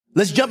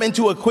Let's jump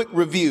into a quick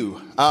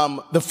review.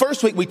 The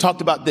first week we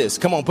talked about this.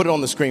 Come on, put it on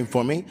the screen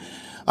for me.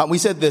 We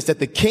said this, that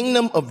the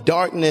kingdom of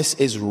darkness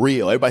is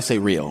real. Everybody say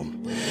real.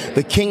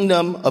 The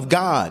kingdom of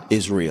God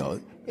is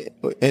real.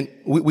 And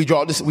we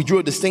drew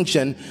a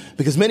distinction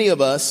because many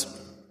of us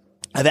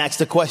have asked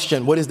the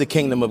question, what is the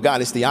kingdom of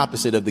God? It's the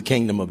opposite of the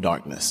kingdom of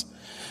darkness.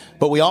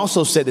 But we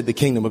also said that the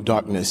kingdom of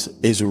darkness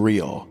is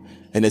real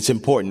and it's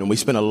important. And we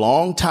spent a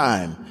long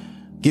time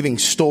giving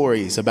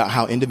stories about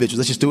how individuals,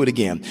 let's just do it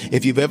again.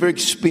 If you've ever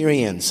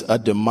experienced a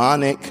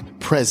demonic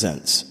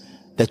presence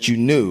that you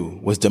knew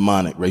was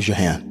demonic, raise your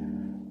hand.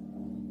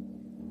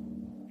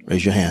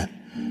 Raise your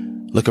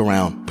hand. Look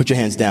around. Put your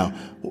hands down.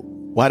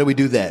 Why do we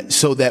do that?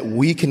 So that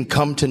we can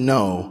come to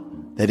know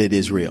that it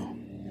is real.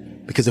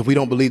 Because if we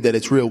don't believe that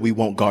it's real, we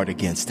won't guard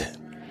against it.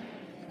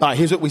 All right,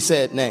 here's what we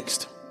said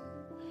next.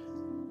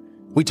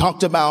 We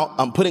talked about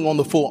putting on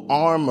the full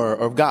armor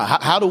of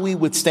God. How do we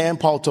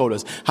withstand, Paul told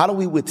us, how do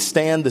we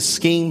withstand the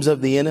schemes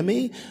of the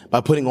enemy?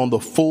 By putting on the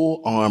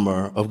full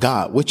armor of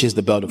God, which is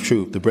the belt of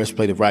truth, the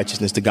breastplate of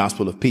righteousness, the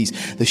gospel of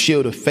peace, the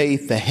shield of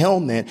faith, the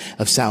helmet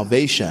of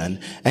salvation.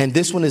 And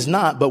this one is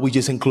not, but we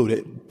just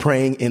included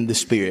praying in the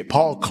Spirit.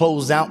 Paul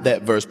closed out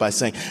that verse by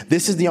saying,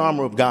 this is the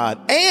armor of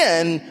God,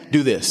 and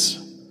do this.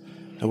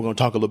 And we're going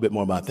to talk a little bit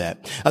more about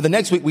that. The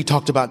next week we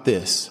talked about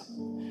this.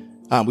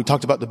 We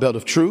talked about the belt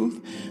of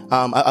truth.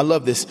 I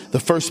love this. The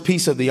first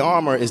piece of the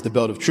armor is the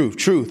belt of truth.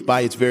 Truth,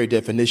 by its very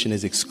definition,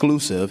 is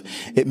exclusive.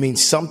 It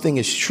means something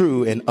is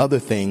true and other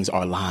things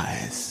are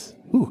lies.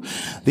 Ooh.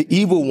 The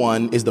evil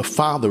one is the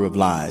father of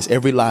lies.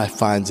 Every lie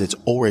finds its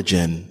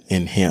origin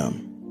in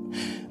him.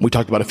 We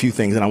talked about a few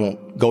things, and I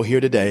won't go here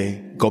today.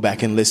 Go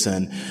back and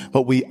listen.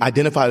 But we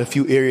identified a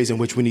few areas in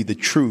which we need the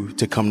truth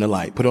to come to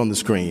light. Put it on the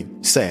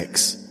screen.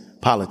 Sex.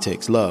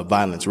 Politics, love,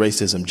 violence,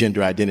 racism,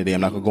 gender identity. I'm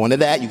not going to go into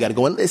that. You got to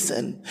go and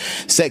listen.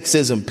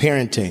 Sexism,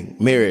 parenting,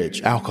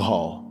 marriage,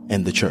 alcohol,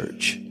 and the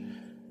church.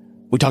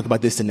 We talked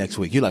about this the next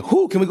week. You're like,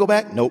 whoo, can we go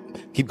back? Nope.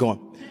 Keep going.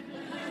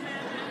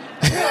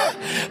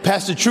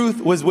 Pastor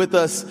Truth was with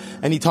us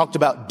and he talked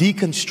about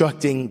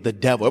deconstructing the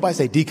devil. Everybody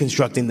say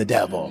deconstructing the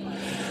devil.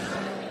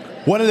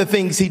 One of the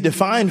things he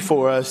defined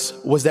for us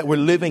was that we're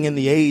living in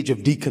the age of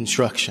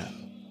deconstruction.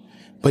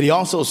 But he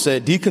also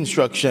said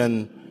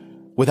deconstruction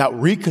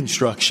without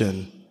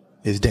reconstruction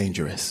is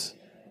dangerous.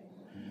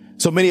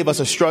 So many of us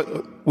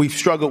we've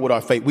struggled with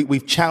our faith.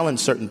 We've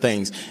challenged certain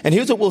things. And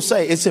here's what we'll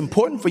say. It's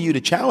important for you to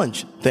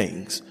challenge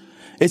things.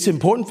 It's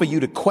important for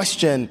you to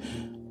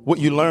question what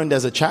you learned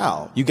as a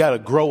child. You got to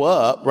grow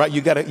up, right?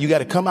 You got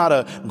to come out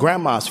of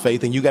grandma's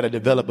faith and you got to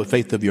develop a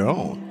faith of your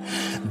own.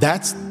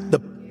 That's the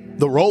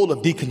role of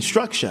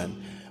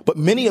deconstruction. But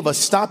many of us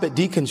stop at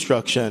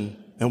deconstruction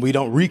and we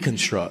don't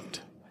reconstruct.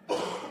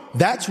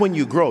 That's when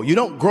you grow. You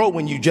don't grow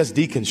when you just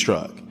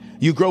deconstruct.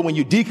 You grow when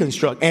you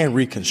deconstruct and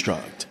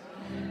reconstruct.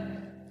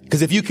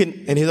 Because if you can,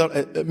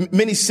 and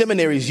many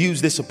seminaries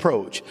use this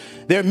approach.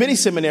 There are many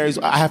seminaries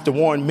I have to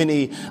warn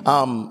many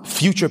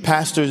future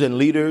pastors and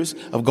leaders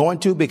of going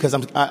to, because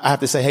I have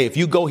to say, hey, if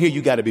you go here,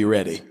 you got to be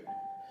ready.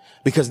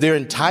 Because their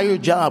entire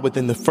job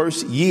within the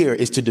first year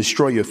is to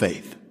destroy your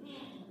faith.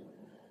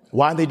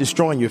 Why are they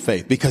destroying your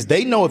faith? Because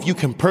they know if you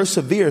can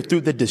persevere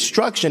through the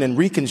destruction and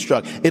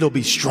reconstruct, it'll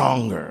be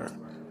stronger.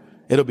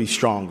 It'll be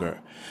stronger.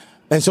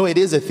 And so it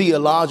is a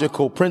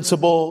theological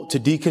principle to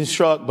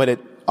deconstruct,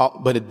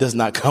 but it does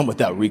not come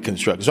without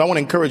reconstruction. So I want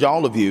to encourage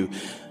all of you,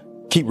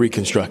 keep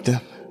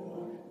reconstructing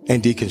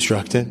and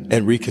deconstructing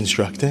and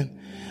reconstructing.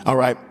 All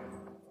right.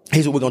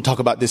 Here's what we're going to talk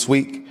about this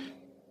week.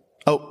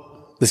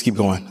 Oh, let's keep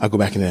going. I'll go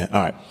back in there.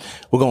 All right.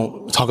 We're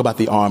going to talk about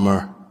the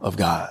armor of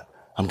God.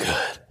 I'm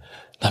good.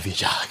 Love you,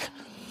 Jock.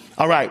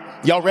 All right.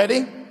 Y'all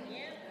ready?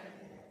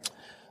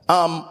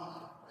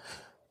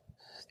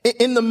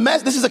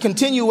 This is a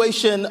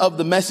continuation of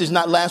the message,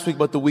 not last week,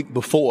 but the week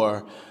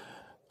before.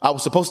 I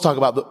was supposed to talk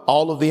about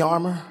all of the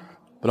armor,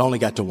 but I only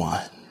got to one.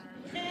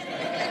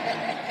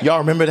 Y'all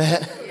remember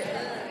that?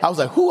 I was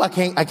like,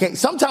 I can't.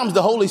 Sometimes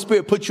the Holy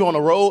Spirit puts you on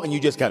a roll and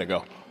you just got to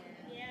go.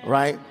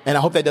 Right? And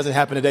I hope that doesn't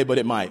happen today, but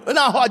it might.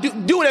 No,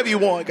 do whatever you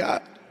want,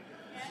 God.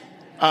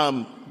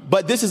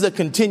 But this is a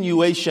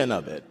continuation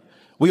of it.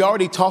 We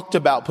already talked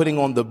about putting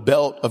on the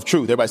belt of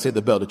truth. Everybody say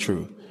the belt of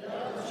truth.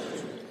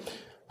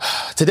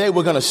 Today,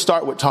 we're going to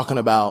start with talking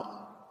about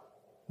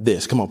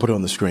this. Come on, put it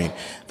on the screen.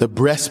 The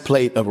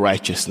breastplate of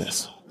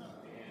righteousness.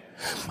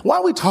 Why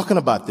are we talking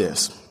about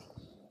this?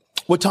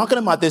 We're talking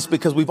about this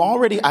because we've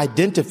already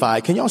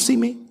identified. Can y'all see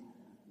me?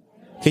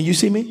 Can you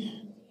see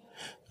me?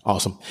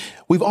 Awesome.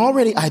 We've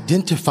already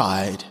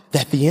identified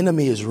that the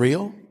enemy is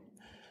real.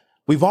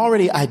 We've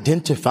already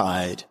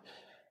identified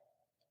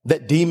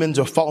that demons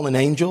are fallen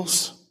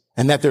angels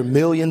and that there are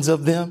millions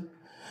of them.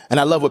 And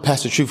I love what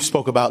Pastor Truth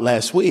spoke about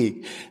last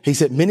week. He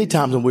said many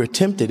times when we're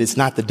tempted, it's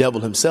not the devil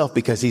himself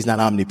because he's not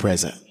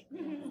omnipresent.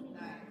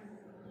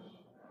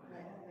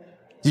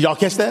 Did y'all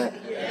catch that?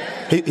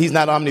 Yeah. He's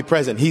not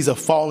omnipresent. He's a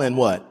fallen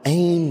what?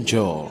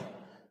 Angel.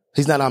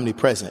 He's not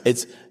omnipresent.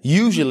 It's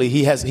usually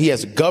he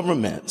has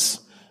governments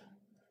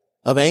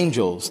of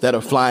angels that are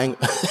flying,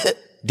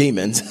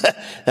 demons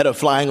that are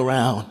flying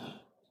around.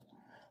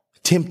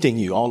 tempting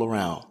you all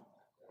around.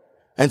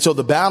 And so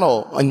the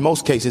battle in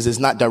most cases is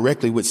not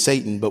directly with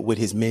Satan, but with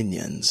his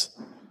minions.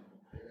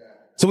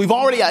 So we've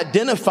already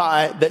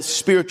identified that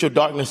spiritual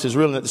darkness is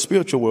real and that the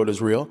spiritual world is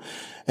real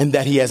and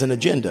that he has an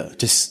agenda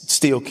to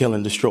steal, kill,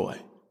 and destroy.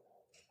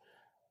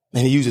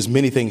 And he uses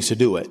many things to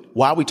do it.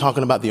 Why are we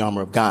talking about the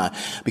armor of God?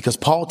 Because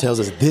Paul tells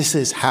us this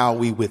is how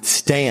we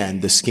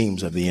withstand the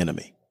schemes of the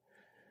enemy.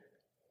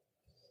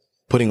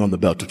 Putting on the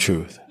belt of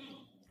truth,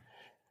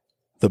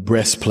 the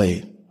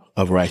breastplate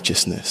of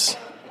righteousness.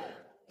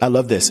 I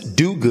love this.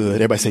 Do good.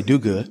 Everybody say do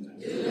good.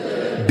 Do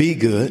good. Be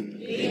good.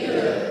 Be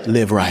good.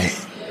 Live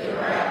right.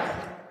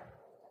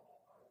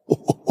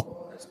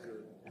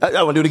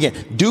 I want to do it again.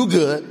 Do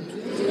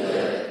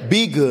good.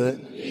 Be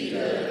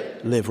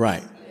good. Live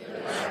right.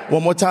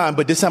 One more time,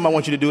 but this time I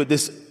want you to do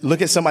it.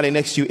 Look at somebody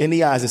next to you in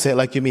the eyes and say it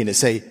like you mean it.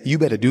 Say, you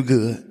better do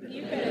good.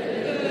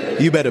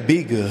 You better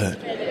be good.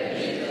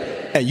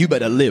 And you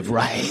better live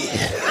right.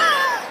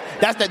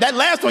 That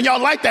last one, y'all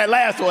like that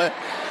last one.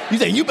 You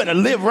say, you better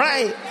live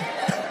right.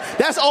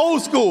 That's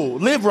old school.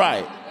 Live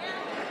right.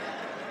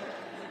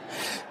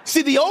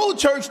 See, the old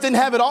church didn't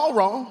have it all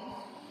wrong.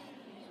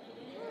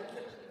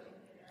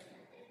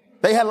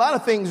 They had a lot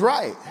of things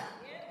right.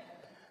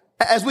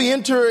 As we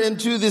enter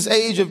into this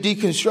age of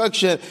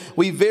deconstruction,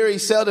 we very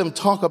seldom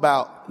talk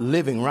about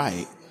living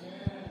right.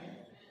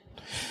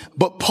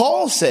 But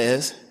Paul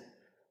says,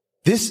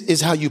 this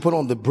is how you put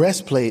on the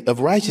breastplate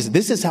of righteousness.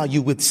 This is how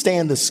you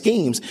withstand the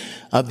schemes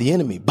of the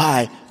enemy,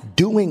 by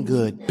doing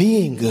good,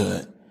 being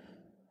good,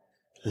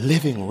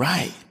 living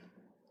right.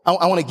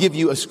 I want to give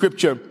you a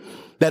scripture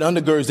that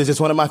undergirds this. It's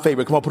one of my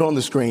favorite. Come on, put it on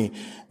the screen.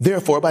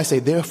 Therefore, everybody say,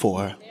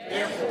 therefore,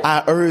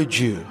 I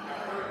urge you,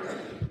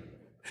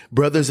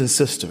 brothers and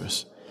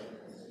sisters,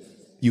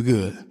 you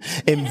good,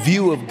 in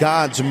view of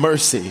God's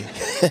mercy,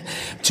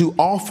 to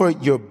offer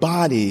your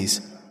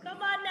bodies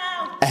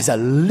as a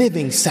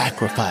living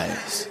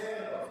sacrifice.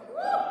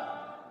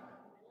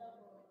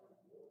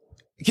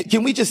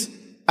 Can we just,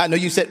 I know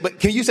you said, but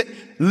can you say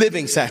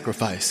living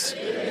sacrifice?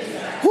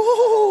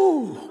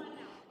 Woo!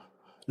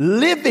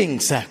 Living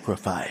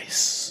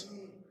sacrifice.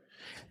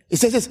 He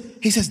says this,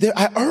 he says there,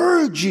 I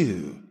urge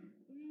you,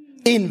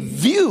 in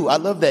view, I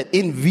love that,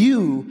 in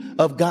view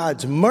of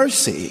God's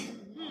mercy,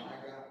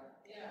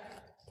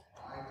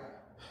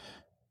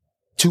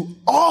 to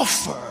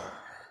offer,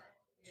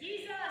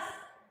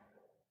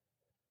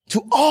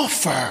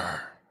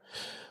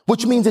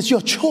 which means it's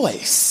your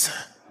choice.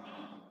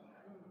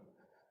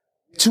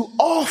 To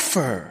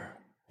offer.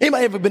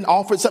 Anybody ever been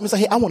offered something? Say,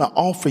 hey, I want to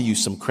offer you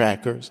some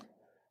crackers.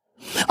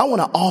 I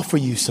want to offer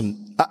you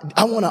some,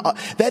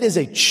 that is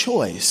a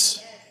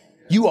choice.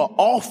 You are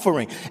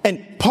offering.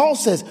 And Paul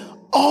says,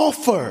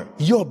 offer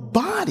your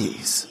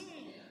bodies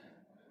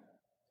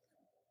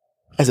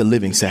as a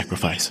living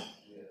sacrifice.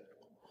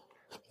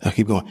 I'll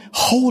keep going.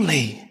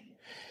 Holy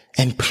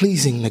and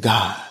pleasing to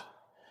God.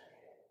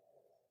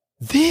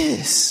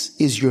 This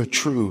is your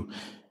true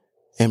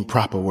and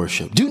proper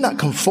worship. Do not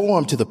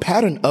conform to the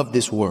pattern of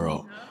this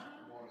world,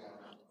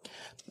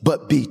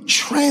 but be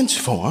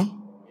transformed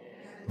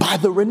by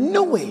the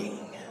renewing.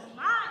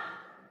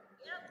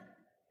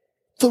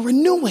 The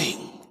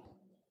renewing.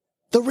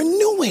 The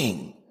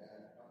renewing.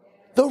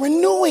 The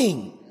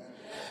renewing.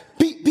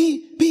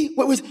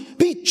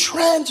 Be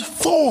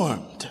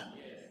transformed.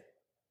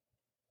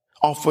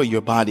 Offer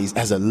your bodies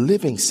as a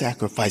living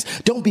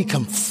sacrifice. Don't be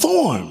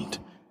conformed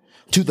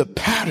to the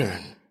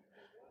pattern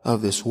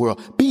of this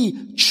world.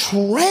 Be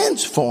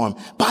transformed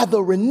by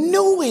the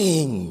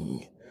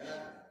renewing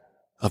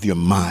of your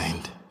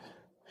mind.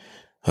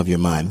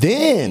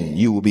 Then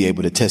you will be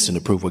able to test and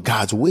approve what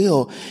God's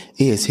will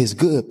is, his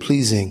good,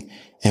 pleasing,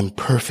 and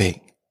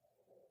perfect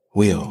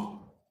will.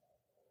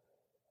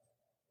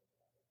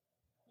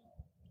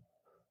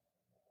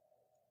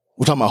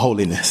 We're talking about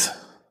holiness.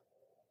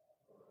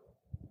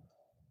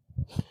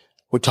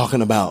 We're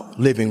talking about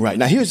living right.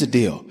 Now, here's the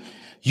deal.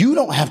 You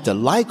don't have to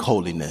like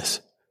holiness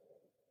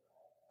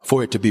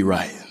for it to be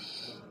right.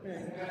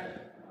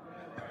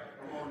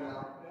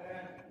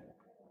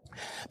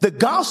 The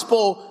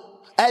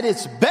gospel at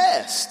its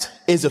best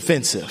is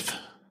offensive.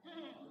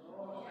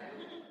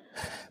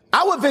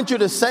 I would venture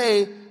to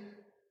say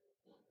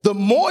the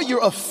more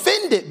you're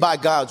offended by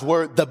God's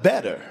word, the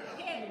better.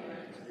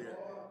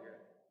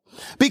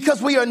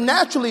 Because we are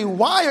naturally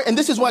wired, and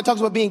this is why it talks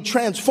about being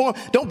transformed.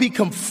 Don't be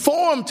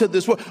conformed to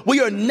this world.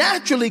 We are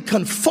naturally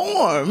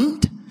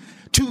conformed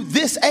to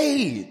this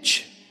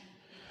age.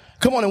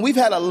 Come on, and we've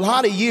had a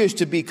lot of years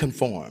to be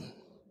conformed.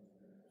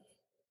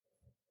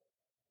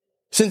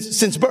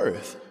 Since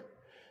birth,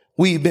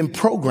 we've been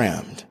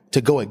programmed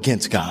to go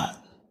against God.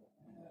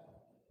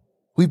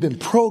 We've been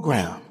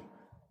programmed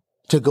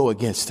to go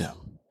against him.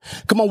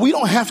 Come on, we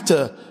don't have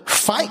to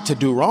fight to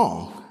do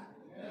wrong.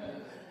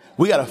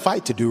 We got to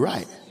fight to do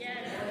right.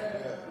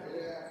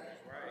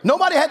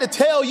 Nobody had to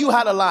tell you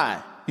how to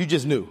lie. You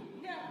just knew.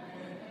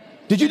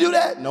 Did you do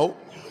that? Nope.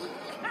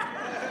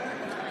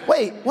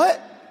 Wait, what?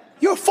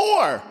 You're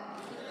 4.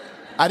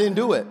 I didn't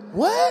do it.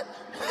 What?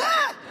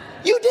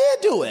 You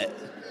did do it.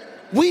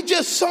 We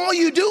just saw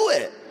you do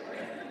it.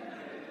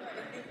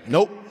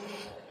 Nope.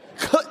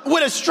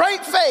 With a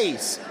straight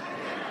face.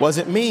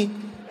 Wasn't me.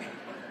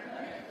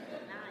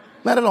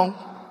 Not at all.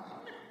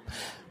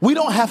 We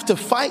don't have to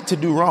fight to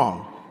do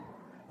wrong.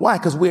 Why?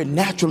 Because we're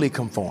naturally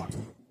conformed.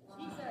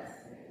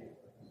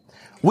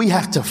 We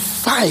have to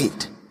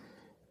fight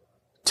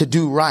to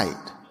do right.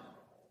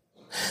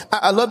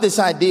 I love this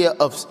idea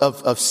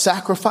of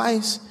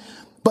sacrifice,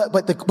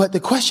 but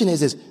the question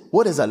is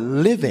what is a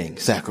living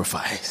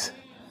sacrifice?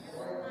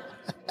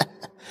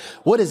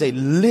 What is a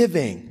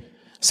living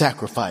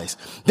sacrifice?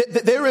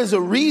 There is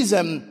a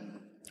reason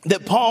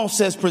that Paul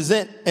says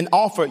present and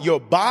offer your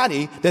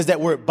body. There's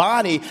that word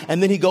body,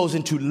 and then he goes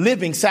into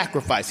living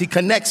sacrifice. He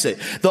connects it.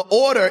 The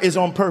order is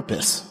on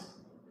purpose.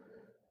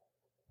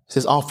 It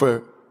says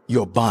offer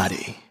your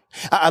body.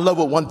 I love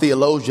what one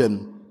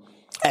theologian,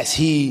 as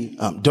he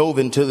dove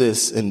into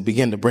this and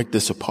began to break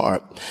this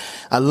apart,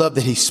 I love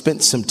that he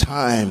spent some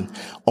time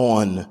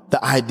on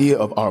the idea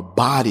of our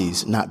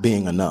bodies not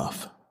being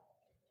enough.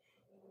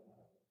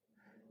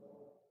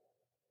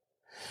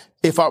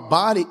 If our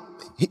body,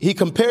 he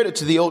compared it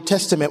to the Old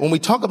Testament. When we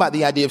talk about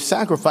the idea of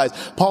sacrifice,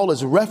 Paul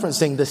is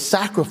referencing the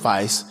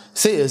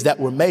sacrifices that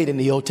were made in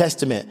the Old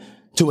Testament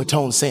to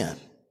atone sin.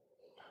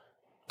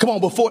 Come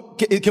on,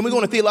 can we go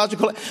on a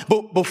theological?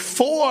 But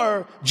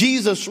before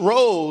Jesus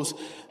rose,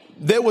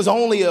 there was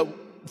only a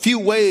few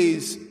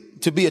ways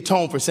to be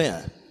atoned for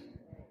sin.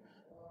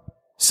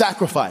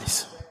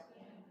 Sacrifice.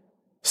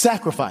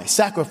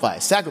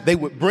 They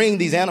would bring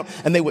these animals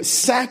and they would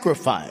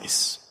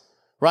sacrifice.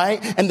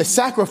 Right? And the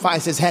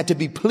sacrifices had to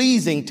be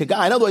pleasing to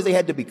God. In other words, they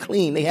had to be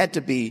clean. They had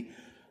to be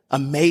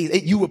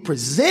amazing. You were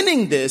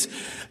presenting this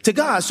to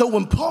God. So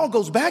when Paul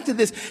goes back to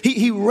this,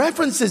 he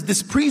references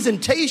this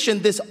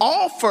presentation, this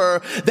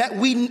offer that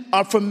we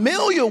are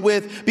familiar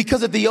with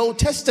because of the Old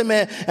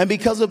Testament and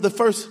because of the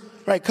first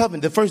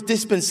covenant, the first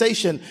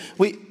dispensation.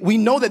 We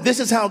know that this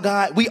is how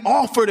we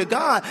offer to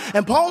God.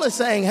 And Paul is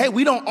saying, hey,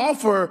 we don't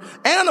offer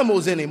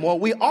animals anymore.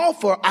 We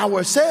offer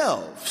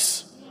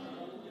ourselves.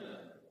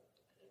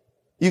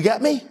 You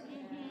got me?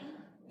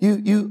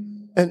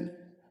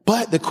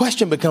 But the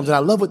question becomes, and I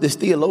love what this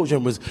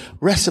theologian was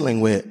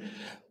wrestling with,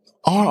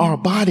 are our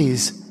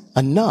bodies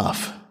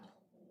enough?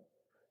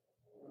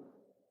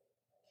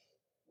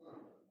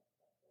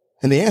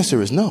 And the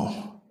answer is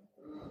no.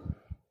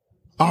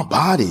 Our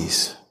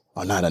bodies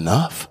are not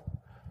enough.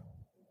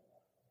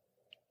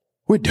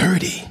 We're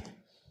dirty.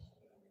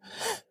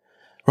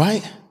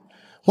 Right?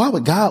 Why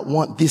would God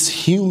want this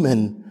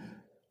human?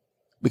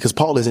 Because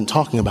Paul isn't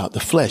talking about the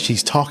flesh.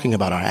 He's talking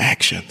about our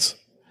actions.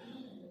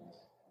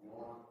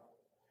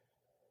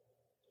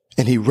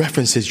 And he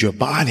references your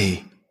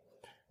body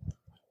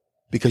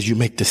because you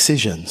make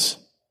decisions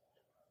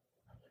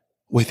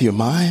with your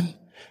mind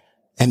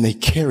and they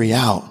carry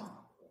out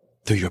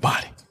through your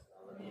body.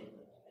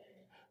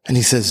 And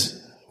he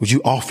says, would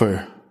you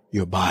offer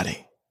your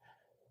body?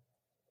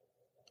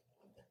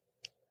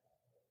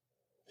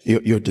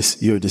 Your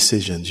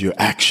decisions, your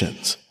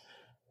actions.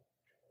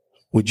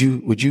 Would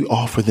you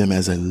offer them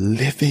as a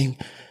living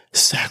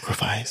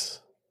sacrifice?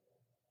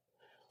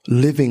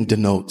 Living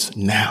denotes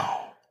now.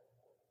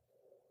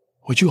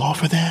 Would you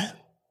offer that?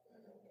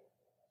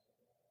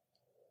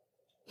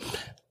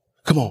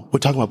 Come on, we're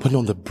talking about putting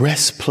on the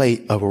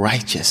breastplate of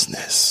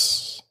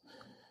righteousness.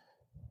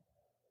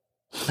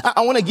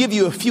 I want to give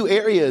you a few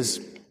areas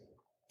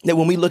that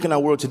when we look in our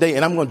world today,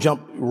 and I'm going to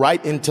jump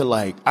right into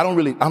I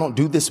don't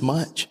do this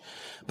much,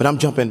 but I'm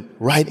jumping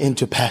right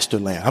into pastor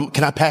land.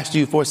 Can I pastor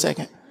you for a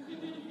second?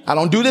 I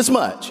don't do this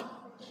much,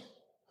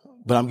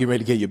 but I'm getting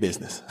ready to get your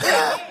business.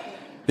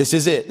 This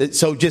is it.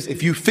 So just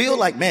if you feel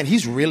like, man,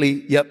 he's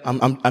really,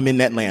 I'm in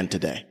that land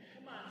today.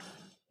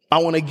 I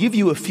want to give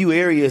you a few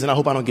areas, and I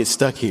hope I don't get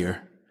stuck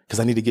here because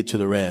I need to get to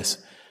the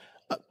rest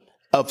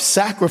of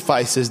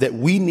sacrifices that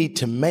we need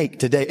to make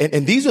today.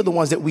 And these are the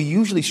ones that we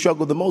usually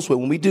struggle the most with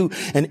when we do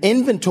an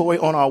inventory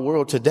on our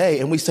world today.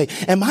 And we say,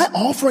 am I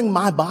offering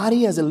my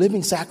body as a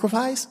living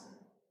sacrifice?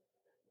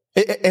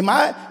 Am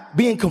I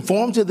being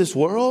conformed to this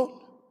world?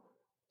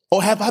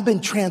 Or have I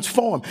been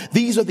transformed?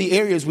 These are the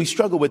areas we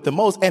struggle with the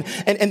most. And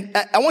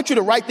I want you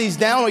to write these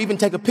down or even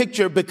take a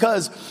picture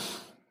because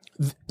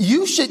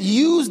you should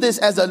use this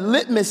as a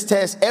litmus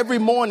test every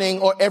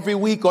morning or every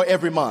week or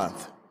every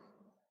month.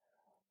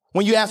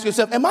 When you ask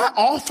yourself, am I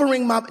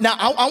offering now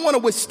I want to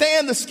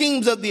withstand the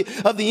schemes of the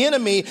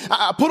enemy.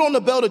 I put on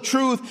the belt of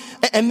truth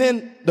and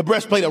then the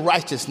breastplate of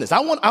righteousness.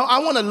 I want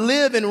to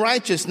live in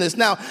righteousness.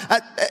 Now,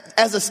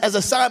 as a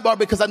sidebar,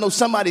 because I know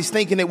somebody's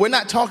thinking that we're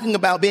not talking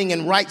about being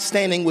in right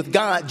standing with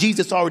God.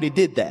 Jesus already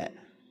did that.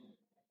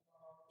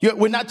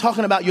 We're not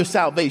talking about your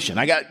salvation.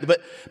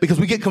 But because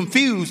we get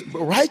confused,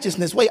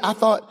 righteousness. Wait, I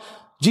thought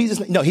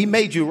Jesus, no, he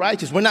made you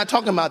righteous. We're not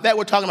talking about that.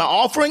 We're talking about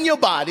offering your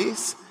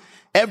bodies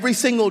every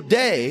single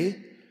day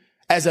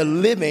as a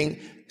living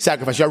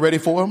sacrifice. Y'all ready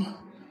for them?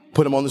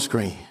 Put them on the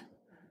screen.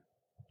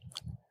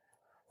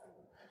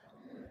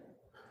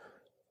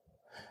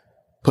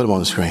 Put them on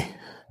the screen.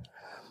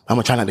 I'm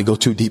going to try not to go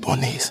too deep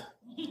on these,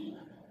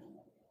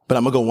 but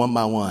I'm going to go one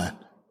by one.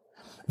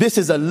 This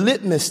is a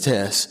litmus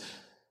test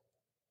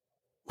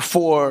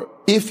for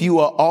if you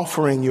are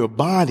offering your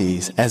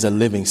bodies as a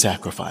living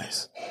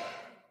sacrifice.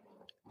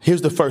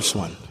 Here's the first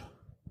one.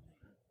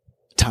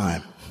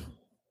 Time.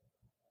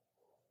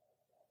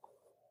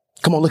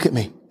 Come on, look at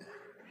me.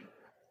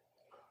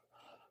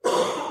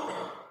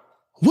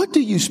 What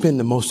do you spend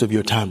the most of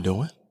your time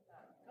doing?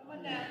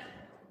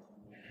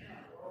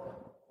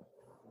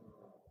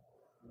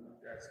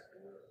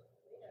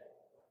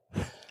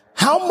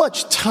 How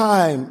much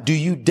time do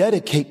you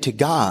dedicate to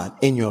God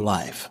in your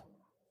life?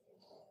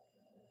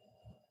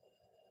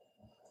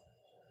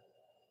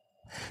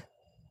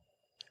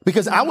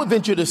 Because I would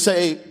venture to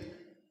say,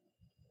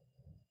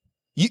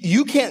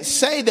 you can't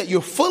say that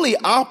you're fully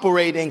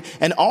operating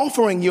and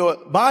offering your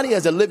body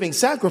as a living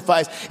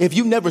sacrifice if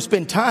you never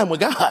spend time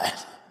with God.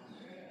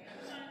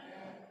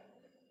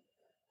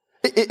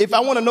 If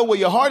I want to know where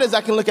your heart is,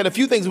 I can look at a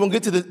few things. We'll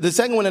get to the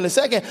second one in a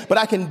second, but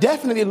I can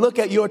definitely look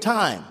at your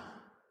time.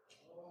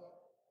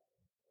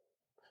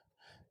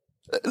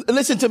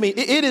 Listen to me.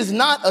 It is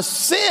not a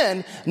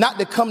sin not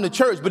to come to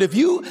church, but if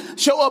you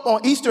show up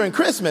on Easter and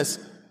Christmas,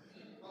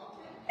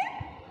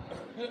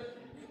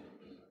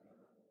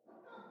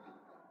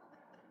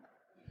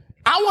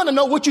 I want to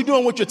know what you're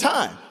doing with your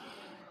time.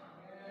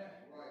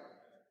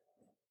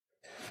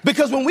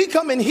 Because when we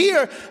come in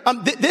here,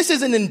 this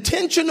is an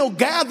intentional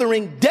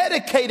gathering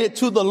dedicated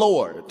to the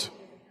Lord.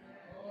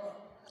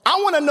 I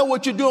want to know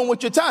what you're doing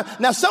with your time.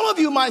 Now, some of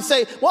you might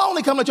say, well, I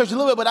only come to church a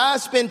little bit, but I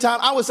spend time.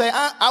 I would say,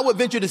 I would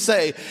venture to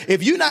say,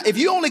 if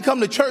you only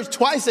come to church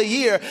twice a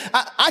year,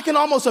 I can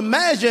almost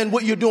imagine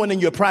what you're doing in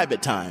your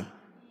private time.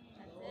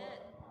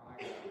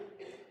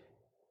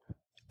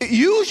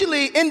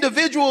 Usually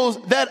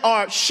individuals that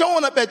are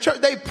showing up at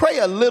church, they pray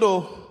a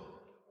little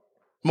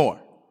more.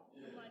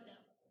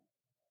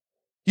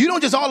 You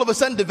don't just all of a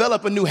sudden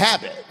develop a new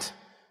habit,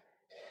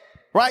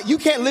 right? You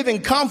can't live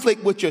in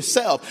conflict with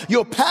yourself.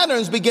 Your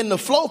patterns begin to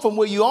flow from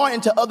where you are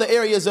into other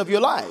areas of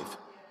your life.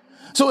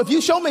 So if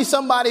you show me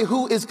somebody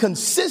who is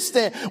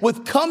consistent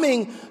with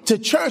coming to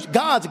church,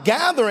 God's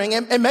gathering,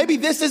 and maybe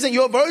this isn't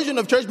your version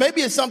of church,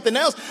 maybe it's something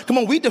else. Come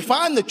on, we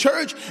define the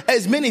church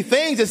as many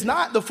things. It's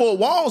not the four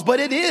walls,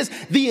 but it is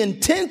the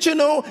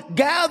intentional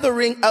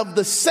gathering of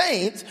the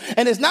saints.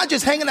 And it's not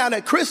just hanging out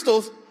at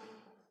Crystal's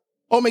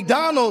or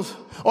McDonald's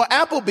or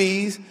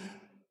Applebee's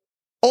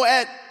or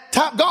at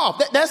Top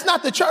Golf. That's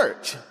not the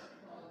church.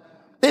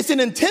 It's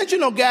an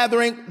intentional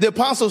gathering, the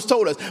apostles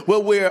told us, where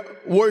we're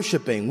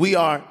worshiping, we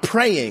are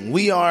praying,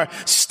 we are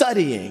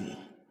studying,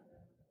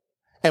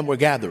 and we're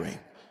gathering,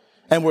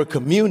 and we're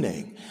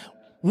communing.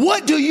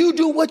 What do you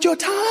do with your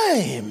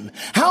time?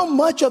 How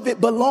much of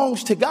it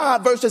belongs to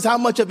God versus how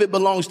much of it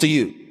belongs to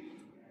you?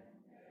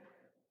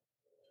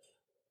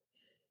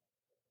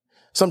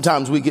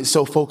 Sometimes we get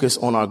so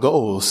focused on our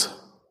goals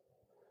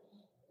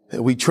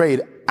that we trade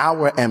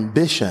our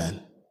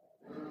ambition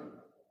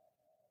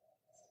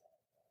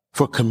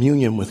for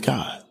communion with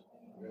God.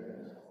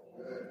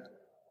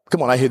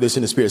 Come on, I hear this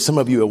in the spirit. Some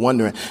of you are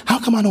wondering, how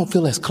come I don't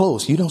feel as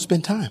close? You don't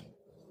spend time.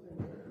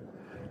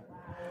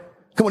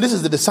 Come on, this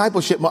is the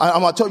discipleship.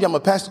 I told you I'm a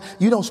pastor.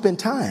 You don't spend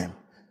time.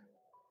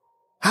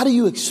 How do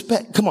you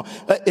expect? Come on,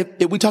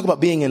 if we talk about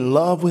being in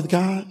love with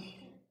God.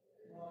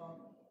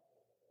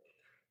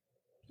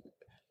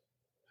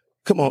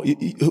 Come on,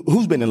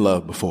 who's been in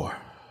love before?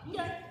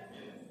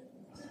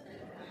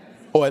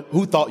 Or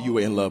who thought you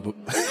were in love?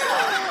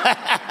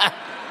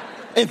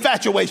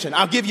 Infatuation.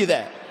 I'll give you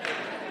that.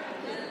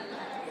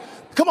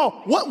 Come on.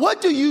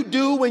 What do you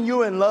do when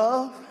you're in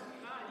love?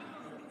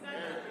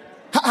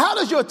 How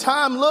does your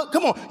time look?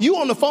 Come on. You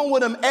on the phone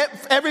with him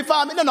every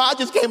 5 minutes? No, I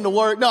just came to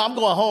work. No, I'm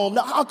going home.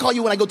 No, I'll call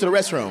you when I go to the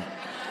restroom.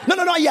 No.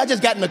 Yeah, I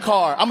just got in the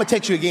car. I'm going to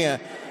text you again.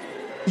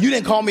 You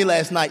didn't call me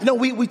last night. No,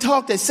 we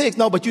talked at 6.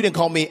 No, but you didn't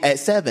call me at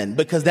 7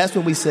 because that's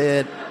when we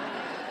said.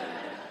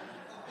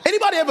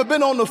 Anybody ever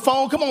been on the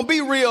phone? Come on, be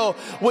real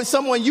with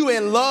someone you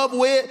in love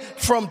with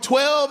from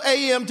 12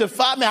 a.m. to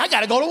 5. Man, I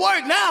got to go to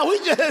work now.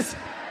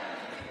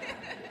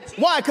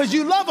 Why? Because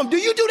you love them. Do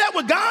you do that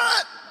with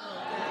God?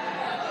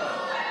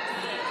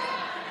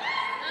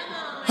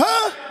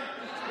 Huh?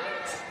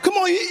 Come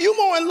on, you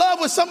more in love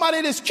with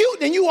somebody that's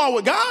cute than you are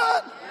with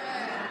God.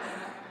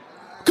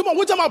 Come on,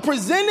 we're talking about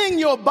presenting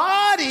your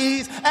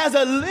bodies as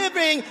a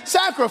living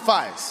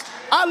sacrifice.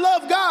 I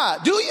love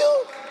God. Do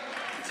you?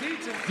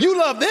 You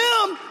love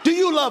them. Do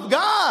you love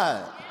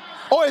God?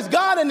 Or is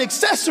God an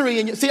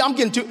accessory? And see, I'm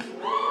getting to.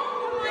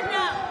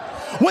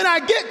 When I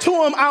get to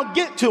him, I'll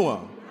get to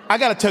him. I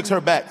got to text her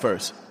back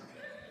first.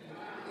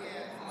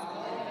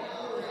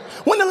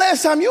 When the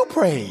last time you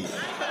prayed?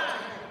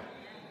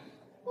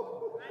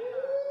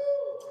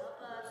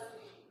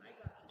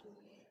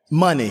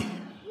 Money.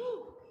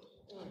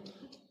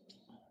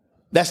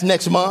 That's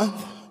next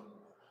month.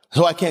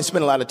 So I can't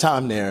spend a lot of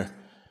time there.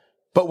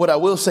 But what I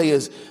will say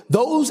is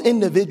those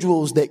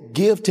individuals that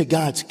give to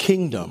God's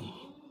kingdom,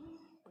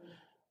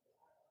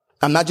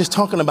 I'm not just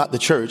talking about the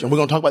church, and we're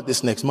going to talk about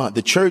this next month.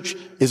 The church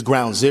is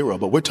ground zero,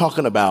 but we're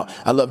talking about,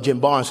 I love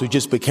Jim Barnes, who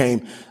just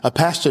became a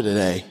pastor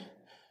today.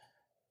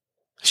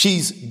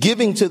 She's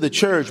giving to the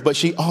church, but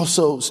she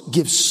also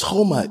gives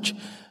so much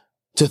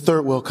to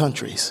third world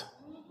countries.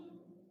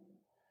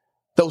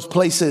 Those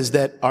places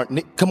that are,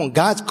 come on,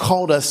 God's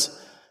called us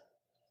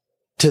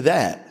to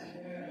that.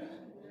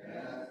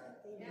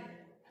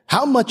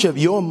 How much of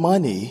your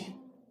money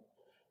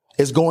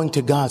is going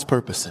to God's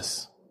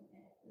purposes?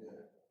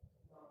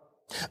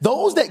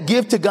 Those that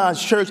give to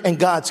God's church and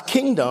God's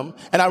kingdom,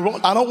 and I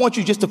don't want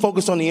you just to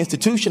focus on the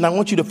institution. I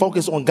want you to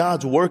focus on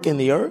God's work in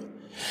the earth.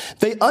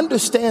 They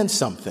understand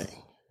something.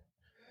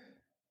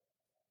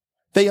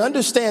 They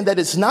understand that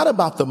it's not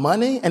about the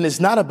money and it's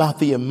not about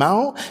the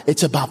amount.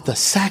 It's about the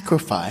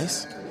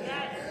sacrifice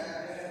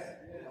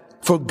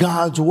for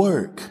God's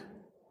work.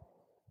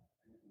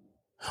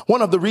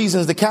 One of the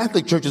reasons the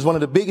Catholic Church is one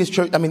of the biggest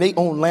churches, they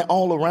own land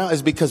all around,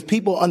 is because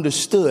people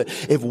understood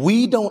if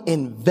we don't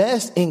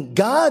invest in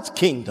God's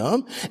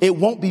kingdom, it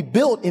won't be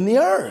built in the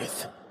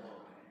earth.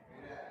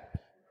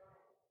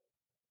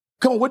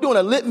 Come on, we're doing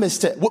a litmus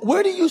test.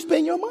 Where do you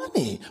spend your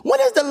money?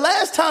 When is the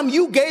last time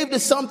you gave to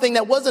something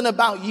that wasn't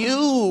about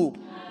you?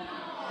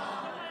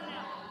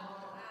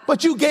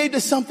 But you gave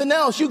to something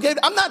else.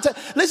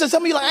 Listen,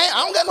 some of you are like, hey,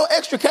 I don't got no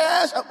extra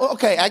cash.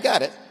 Okay, I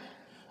got it.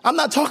 I'm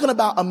not talking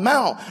about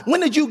amount. When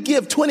did you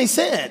give 20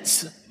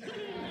 cents?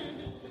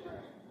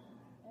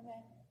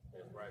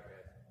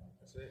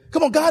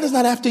 Come on, God is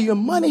not after your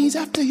money. He's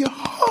after your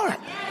heart.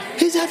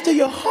 He's after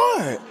your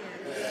heart.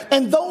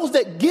 And those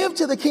that give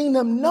to the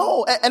kingdom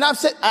know. And I've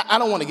said, I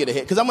don't want to get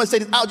ahead because I'm going to say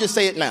this. I'll just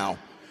say it now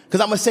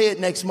because I'm going to say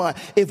it next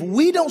month. If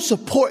we don't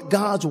support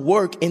God's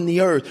work in the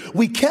earth,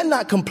 we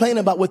cannot complain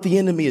about what the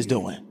enemy is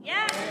doing.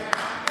 Yeah.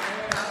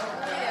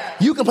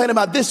 You complain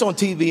about this on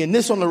TV and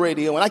this on the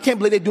radio, and I can't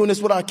believe they're doing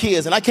this with our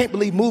kids, and I can't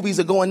believe movies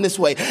are going this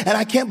way, and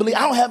I can't believe I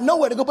don't have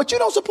nowhere to go, but you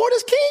don't support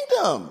his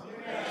kingdom.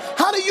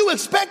 How do you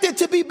expect it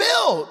to be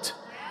built?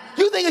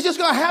 You think it's just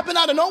going to happen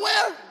out of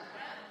nowhere?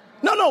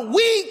 No,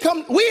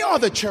 we are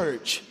the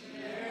church.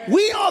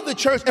 We are the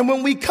church, and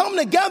when we come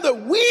together,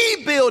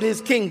 we build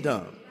his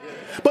kingdom.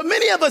 But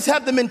many of us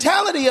have the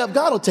mentality of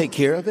God will take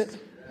care of it.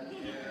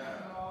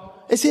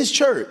 It's his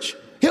church.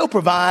 He'll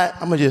provide.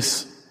 I'm going to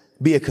just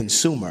be a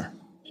consumer.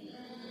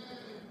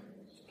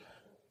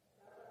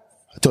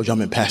 I told you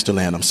I'm in pastor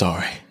land. I'm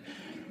sorry.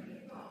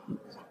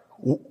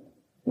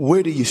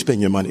 Where do you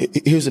spend your money?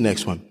 Here's the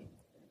next one.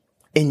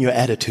 In your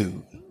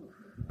attitude.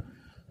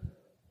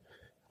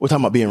 We're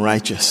talking about being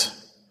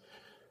righteous.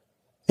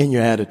 In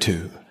your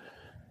attitude.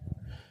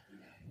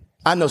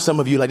 I know some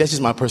of you, that's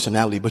just my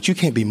personality, but you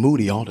can't be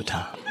moody all the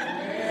time.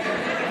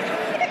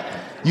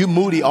 You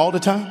moody all the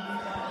time?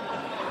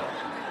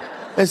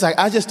 It's like,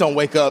 I just don't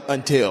wake up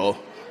until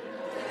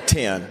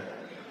 10.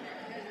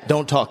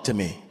 Don't talk to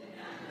me.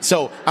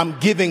 So I'm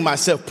giving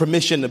myself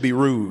permission to be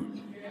rude.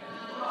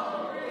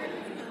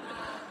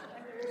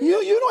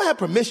 You don't have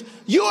permission.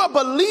 You're a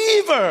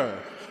believer.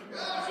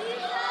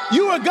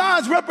 You are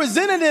God's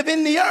representative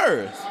in the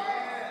earth.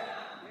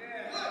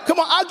 Come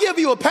on, I'll give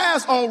you a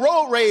pass on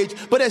road rage,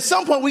 but at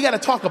some point we got to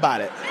talk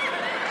about it.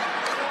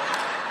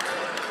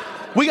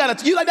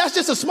 That's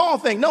just a small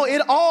thing. No,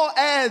 it all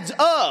adds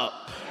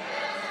up.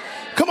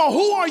 Come on,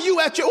 who are you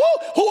at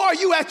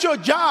your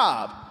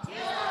job?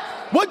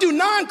 What do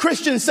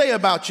non-Christians say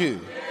about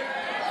you?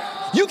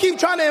 You keep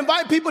trying to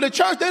invite people to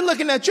church. They're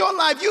looking at your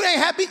life. You ain't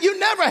happy. You're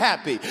never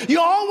happy.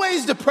 You're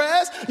always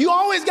depressed. You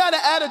always got an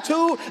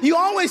attitude. You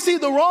always see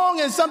the wrong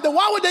in something.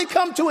 Why would they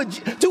come to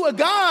a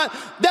God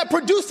that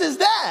produces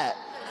that?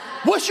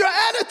 What's your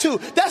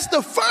attitude? That's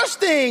the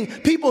first thing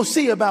people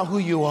see about who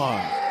you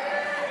are.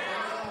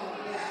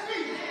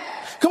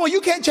 Come on,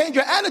 you can't change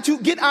your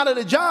attitude. Get out of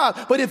the job.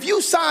 But if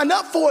you sign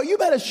up for it, you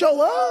better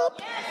show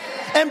up.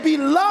 And be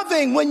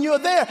loving when you're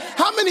there.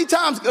 How many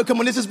times, come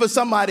on, this is for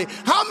somebody.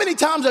 How many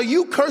times are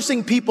you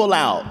cursing people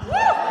out?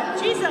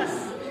 Woo! Jesus.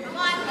 Come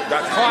on.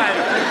 That's fine.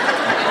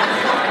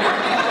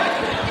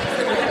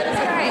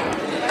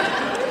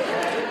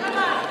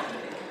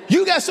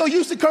 You got so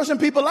used to cursing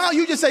people out,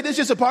 you just say, this is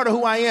just a part of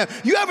who I am.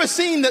 You ever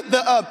seen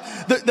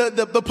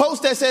the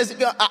post that says,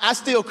 I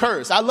still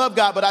curse. I love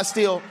God, but I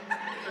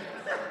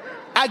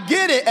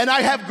get it, and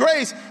I have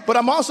grace, but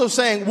I'm also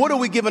saying, what are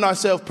we giving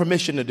ourselves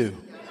permission to do?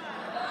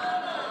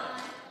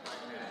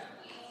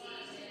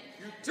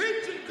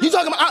 You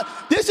talking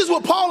about, this is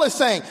what Paul is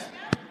saying.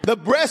 The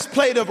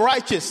breastplate of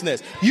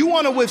righteousness. You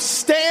want to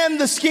withstand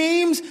the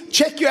schemes?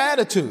 Check your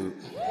attitude.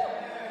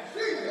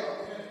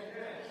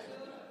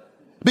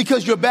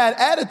 Because your bad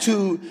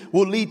attitude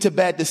will lead to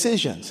bad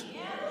decisions.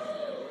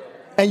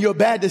 And your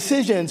bad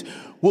decisions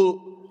will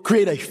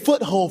create a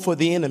foothold for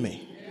the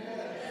enemy.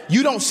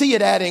 You don't see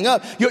it adding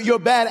up. Your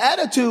bad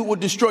attitude will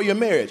destroy your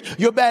marriage.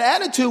 Your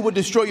bad attitude will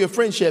destroy your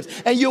friendships.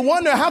 And you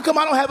wonder, how come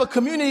I don't have a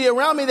community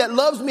around me that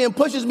loves me and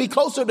pushes me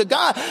closer to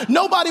God?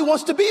 Nobody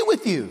wants to be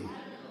with you.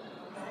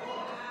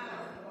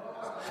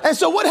 And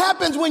so what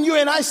happens when you're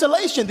in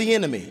isolation? The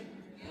enemy.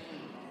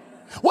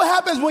 What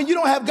happens when you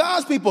don't have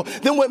God's people?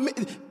 Then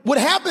what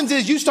happens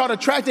is you start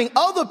attracting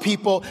other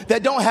people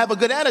that don't have a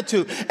good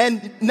attitude.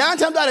 And 9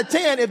 times out of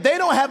 10, if they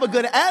don't have a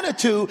good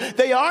attitude,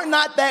 they are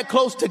not that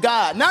close to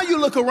God. Now you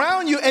look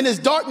around you and there's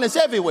darkness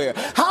everywhere.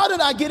 How did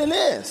I get in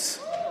this?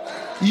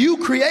 You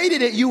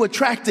created it. You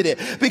attracted it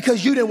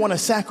because you didn't want to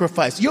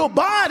sacrifice your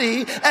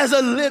body as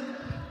a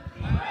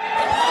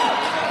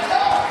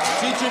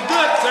Teaching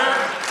good, sir.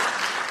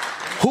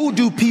 Who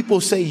do people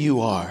say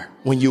you are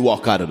when you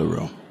walk out of the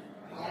room?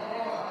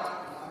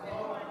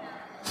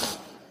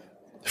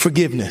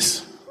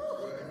 Forgiveness.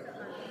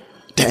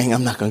 Dang,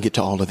 I'm not going to get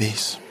to all of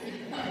these.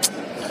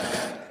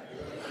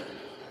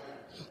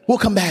 We'll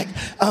come back.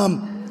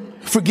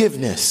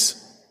 Forgiveness.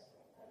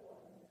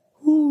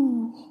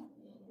 Ooh.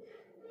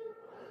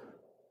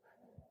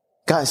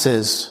 God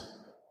says,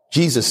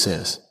 Jesus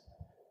says,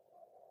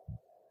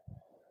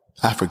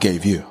 I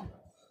forgave you.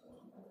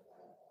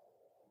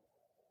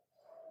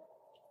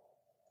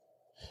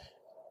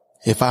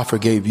 If I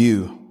forgave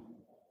you,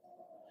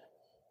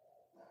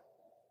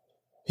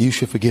 you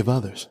should forgive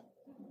others.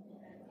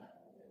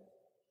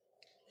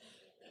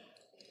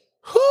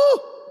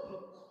 Whew.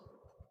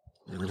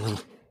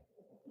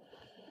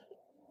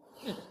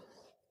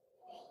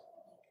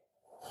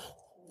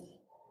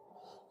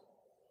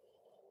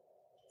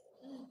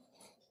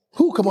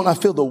 Whew, come on, I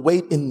feel the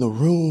weight in the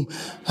room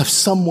of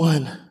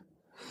someone.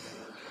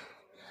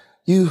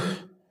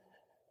 You've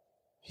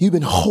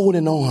been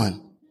holding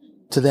on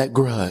to that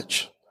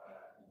grudge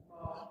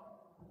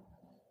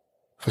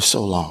for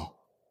so long.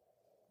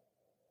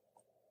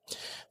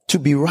 To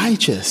be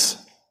righteous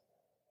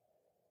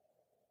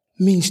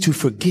means to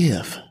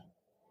forgive.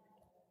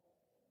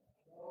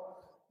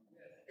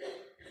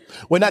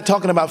 We're not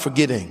talking about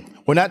forgetting.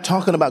 We're not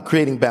talking about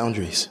creating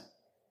boundaries.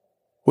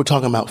 We're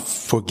talking about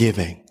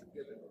forgiving.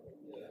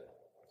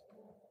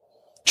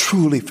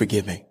 Truly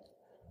forgiving.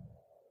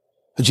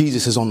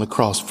 Jesus is on the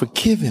cross.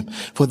 Forgive him,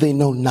 for they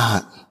know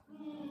not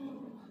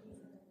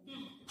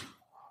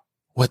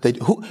what they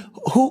do.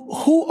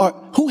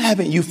 Who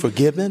haven't you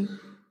forgiven?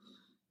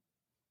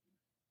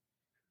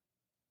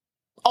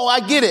 Oh, I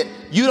get it.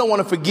 You don't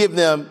want to forgive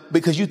them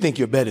because you think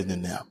you're better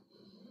than them.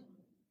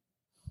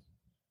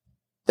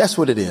 That's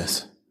what it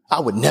is. I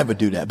would never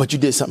do that, but you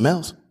did something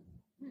else.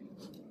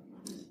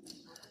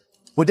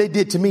 What they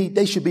did to me,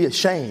 they should be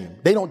ashamed.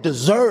 They don't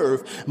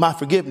deserve my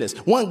forgiveness.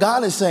 One,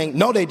 God is saying,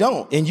 no, they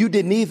don't. And you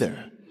didn't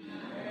either.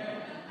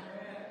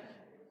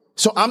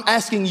 So I'm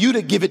asking you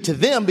to give it to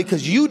them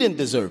because you didn't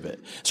deserve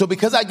it. So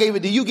because I gave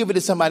it to you, give it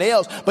to somebody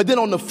else. But then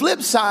on the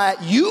flip side,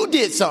 you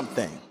did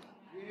something.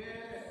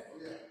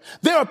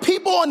 There are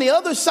people on the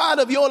other side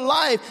of your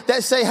life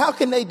that say, how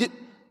can they do?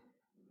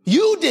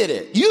 You did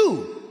it.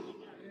 You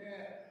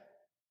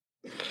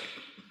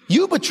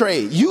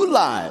betrayed. You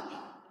lied.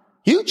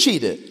 You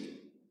cheated.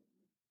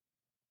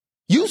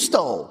 You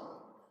stole.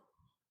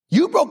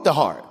 You broke the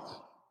heart.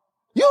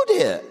 You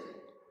did.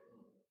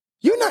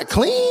 You're not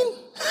clean.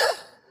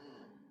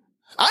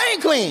 I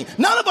ain't clean.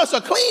 None of us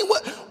are clean.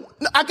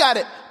 I got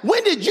it.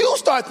 When did you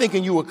start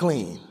thinking you were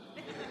clean?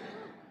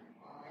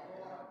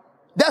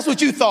 That's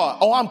what you thought.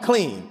 Oh, I'm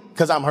clean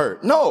because I'm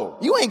hurt. No,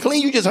 you ain't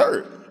clean. You just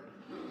hurt.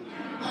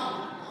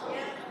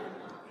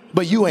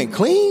 But you ain't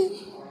clean.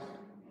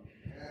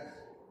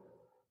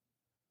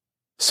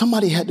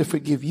 Somebody had to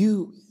forgive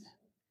you.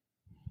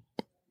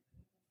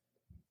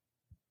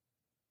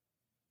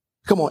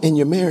 Come on, in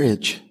your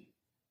marriage,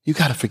 you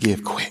got to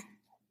forgive quick.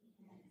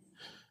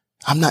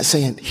 I'm not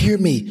saying, hear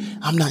me,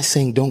 I'm not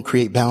saying don't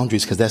create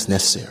boundaries because that's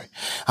necessary.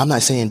 I'm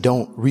not saying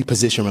don't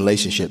reposition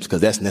relationships because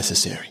that's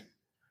necessary.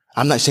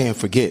 I'm not saying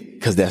forget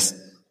because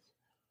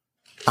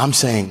I'm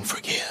saying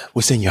forgive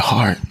what's in your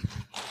heart.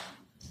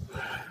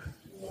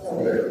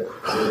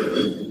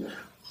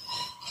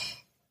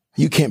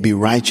 You can't be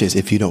righteous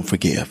if you don't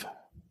forgive.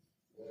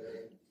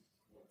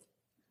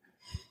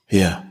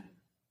 Yeah.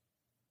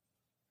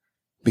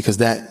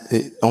 Because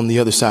on the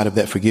other side of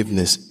that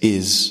forgiveness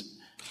is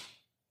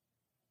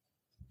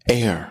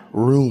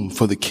room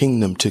for the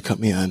kingdom to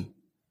come in,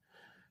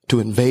 to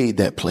invade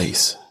that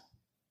place.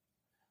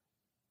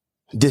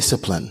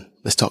 Discipline.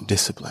 Let's talk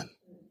discipline.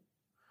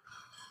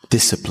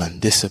 Discipline.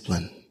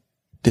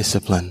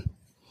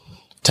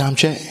 Time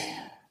check.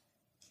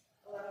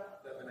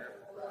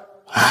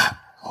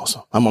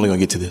 Awesome. I'm only going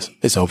to get to this.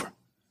 It's over.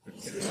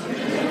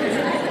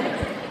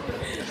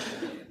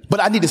 But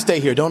I need to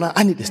stay here, don't I?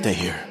 I need to stay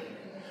here.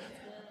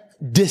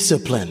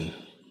 Discipline.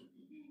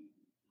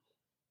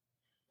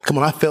 Come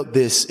on, I felt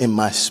this in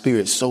my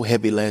spirit so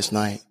heavy last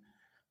night.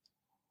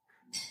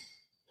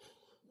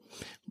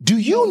 Do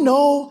you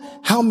know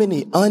how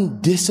many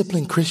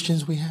undisciplined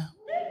Christians we have?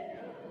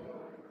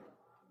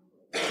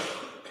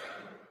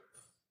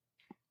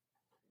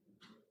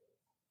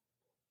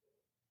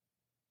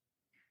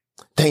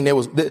 Dang, there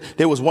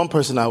was one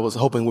person I was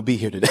hoping would be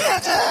here today.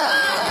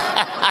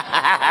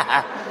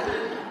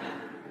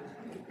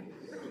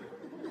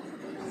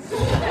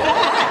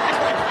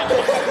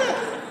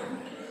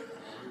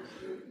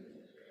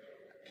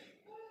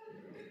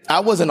 I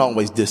wasn't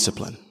always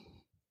disciplined.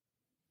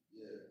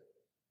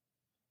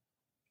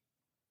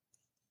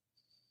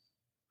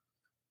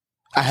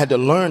 I had to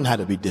learn how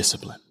to be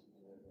disciplined.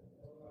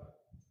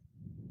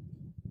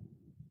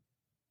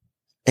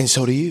 And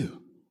so do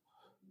you.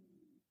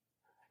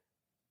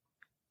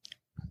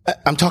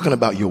 I'm talking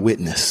about your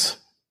witness.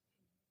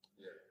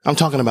 I'm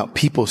talking about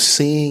people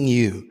seeing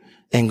you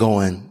and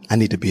going, I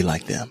need to be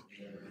like them.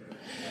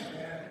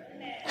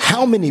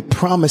 How many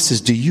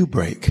promises do you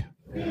break?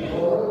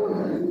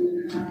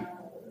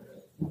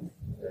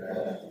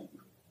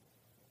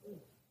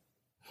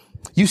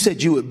 You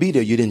said you would be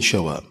there. You didn't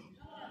show up.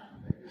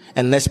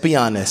 And let's be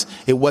honest,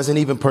 it wasn't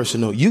even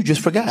personal. You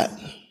just forgot.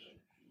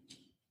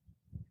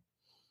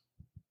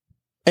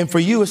 And for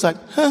you, it's like,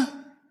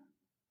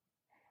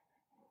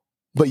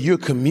 but you're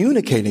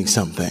communicating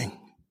something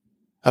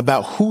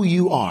about who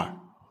you are.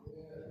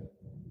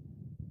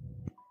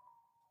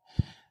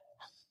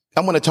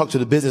 I want to talk to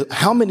the business.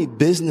 How many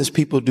business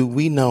people do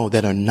we know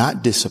that are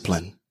not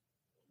disciplined?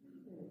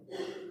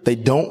 They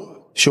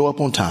don't show up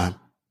on time.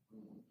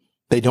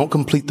 They don't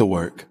complete the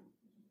work.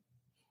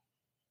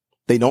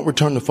 They don't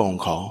return the phone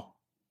call.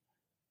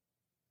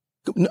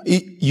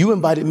 You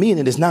invited me in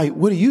and it's now,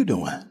 what are you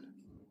doing?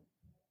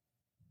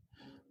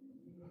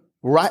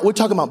 Right? We're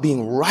talking about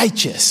being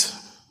righteous.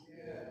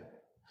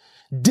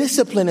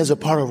 Discipline is a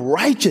part of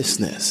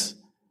righteousness.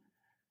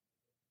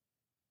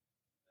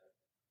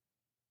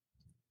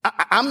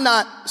 I'm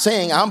not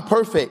saying I'm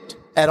perfect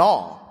at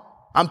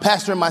all. I'm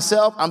pastoring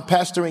myself. I'm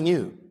pastoring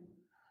you.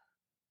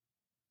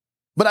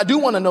 But I do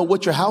want to know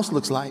what your house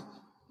looks like.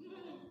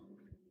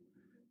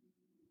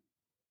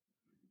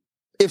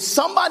 If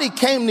somebody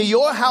came to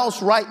your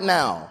house right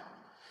now,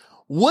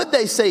 would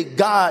they say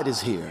God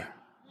is here?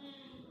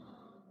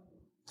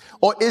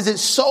 Or is it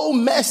so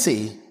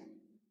messy?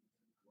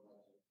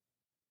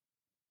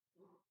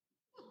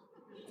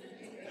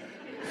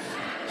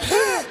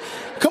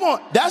 Come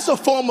on, that's a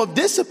form of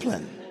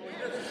discipline.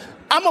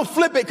 I'm going to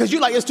flip it because you're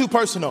like, it's too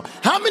personal.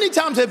 How many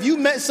times have you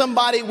met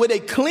somebody with a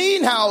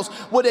clean house,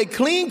 with a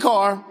clean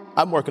car?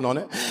 I'm working on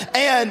it.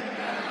 And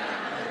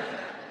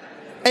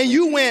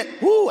you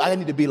went, whoo, I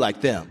need to be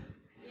like them.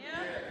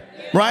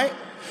 Right?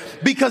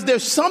 Because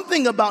there's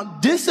something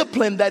about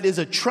discipline that is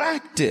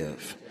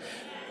attractive.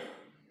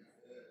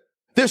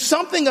 There's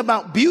something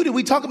about beauty.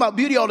 We talk about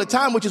beauty all the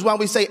time, which is why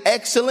we say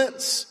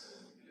excellence.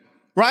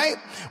 Right?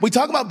 We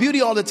talk about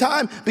beauty all the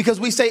time because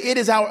we say it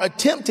is our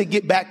attempt to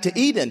get back to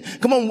Eden.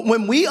 Come on.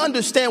 When we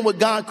understand what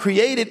God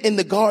created in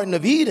the Garden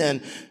of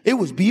Eden, it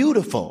was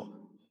beautiful.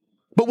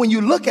 But when you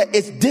look at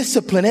it's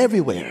discipline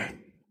everywhere.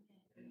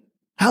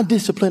 How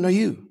disciplined are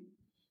you?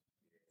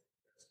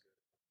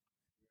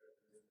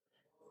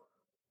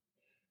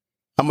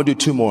 I'm going to do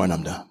 2 more and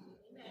I'm done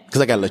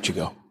because I got to let you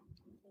go.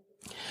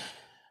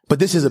 But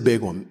this is a big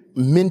one.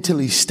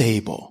 Mentally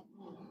stable.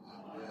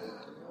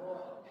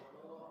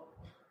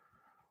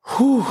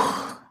 Whew.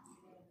 I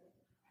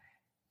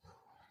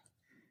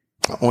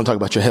want to talk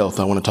about your health.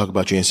 I want to talk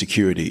about your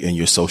insecurity and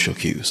your social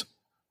cues.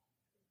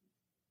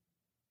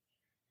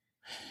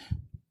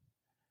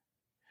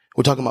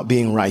 We're talking about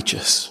being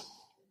righteous.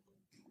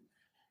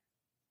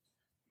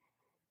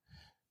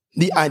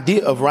 The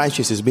idea of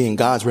righteous is being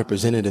God's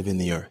representative in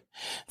the earth.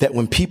 That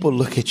when people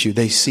look at you,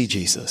 they see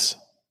Jesus.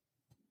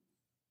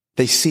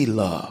 They see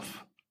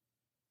love.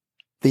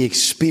 They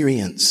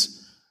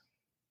experience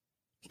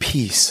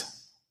peace.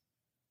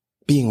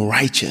 Being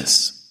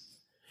righteous.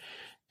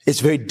 It's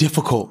very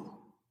difficult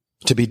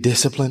to be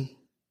disciplined,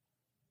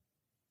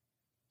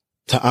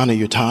 to honor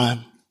your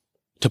time,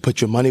 to put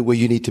your money where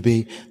you need to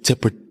be,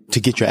 to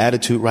get your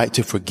attitude right,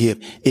 to forgive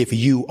if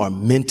you are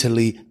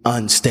mentally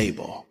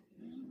unstable.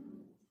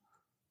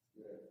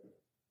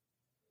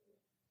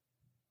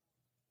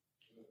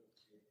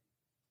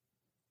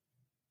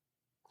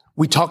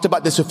 We talked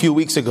about this a few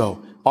weeks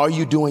ago. Are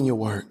you doing your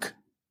work?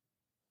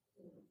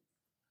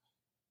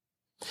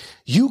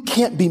 You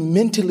can't be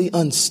mentally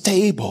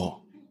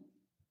unstable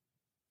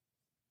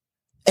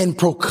and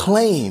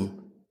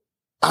proclaim,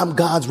 I'm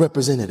God's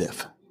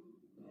representative.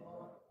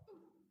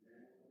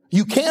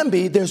 You can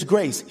be, there's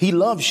grace. He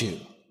loves you.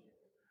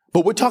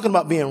 But we're talking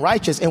about being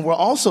righteous. And we're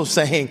also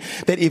saying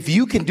that if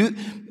you can do,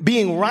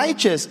 being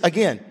righteous,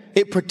 again,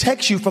 it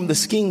protects you from the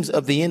schemes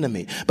of the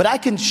enemy. But I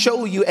can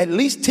show you at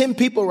least 10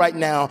 people right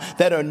now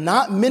that are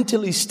not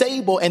mentally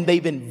stable and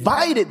they've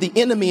invited the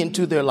enemy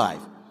into their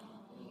life.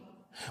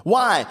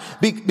 Why?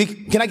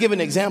 Can I give an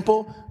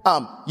example?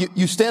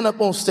 You stand up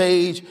on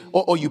stage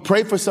or you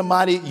pray for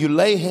somebody, you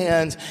lay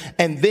hands,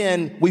 and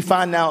then we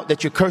find out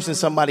that you're cursing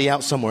somebody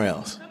out somewhere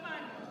else.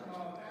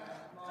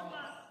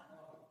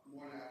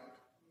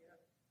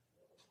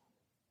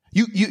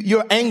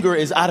 Your anger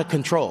is out of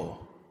control.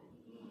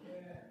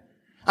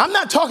 I'm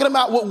not talking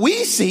about what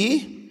we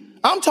see.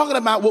 I'm talking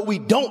about what we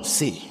don't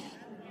see.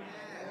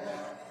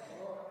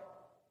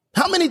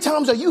 How many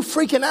times are you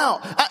freaking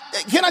out?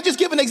 Can I just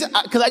give an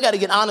example? Because I got to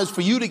get honest for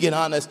you to get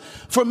honest.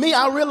 For me,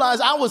 I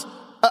realized I was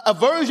a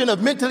version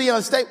of mentally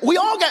unstable. We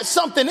all got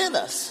something in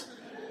us.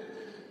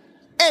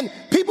 And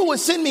people would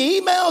send me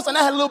emails and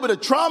I had a little bit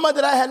of trauma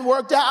that I hadn't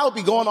worked out. I would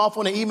be going off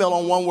on an email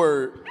on one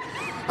word.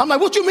 I'm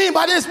like, what you mean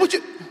by this?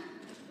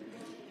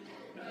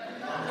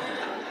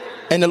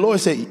 And the Lord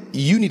said,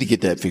 you need to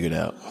get that figured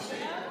out.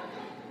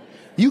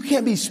 You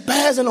can't be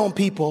spazzing on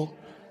people.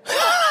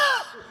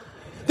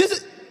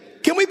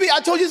 I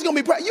told you it's going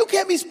to be, you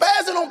can't be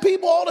spazzing on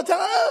people all the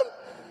time.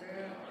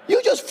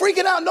 You just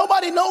freaking out.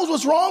 Nobody knows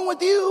what's wrong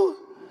with you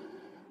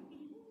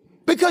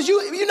because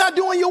you're not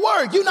doing your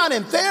work. You're not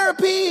in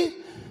therapy.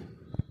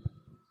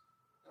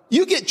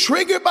 You get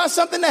triggered by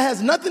something that has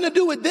nothing to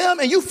do with them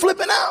and you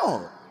flipping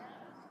out.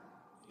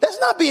 That's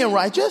not being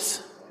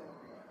righteous.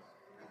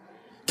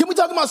 Can we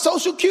talk about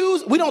social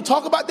cues? We don't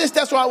talk about this.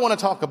 That's why I want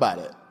to talk about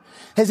it.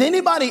 Has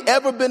anybody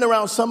ever been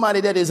around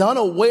somebody that is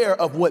unaware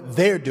of what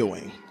they're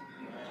doing?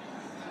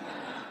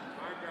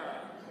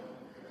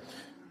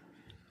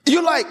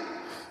 You're like,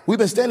 we've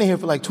been standing here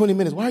for like 20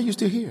 minutes. Why are you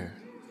still here?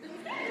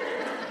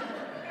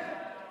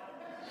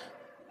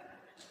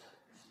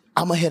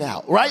 I'm going to head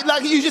out, right?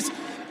 Like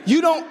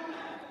you don't.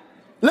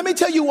 Let me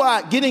tell you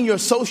why getting your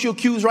social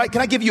cues right.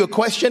 Can I give you a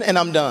question and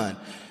I'm done?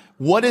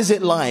 What is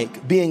it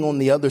like being on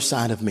the other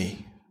side of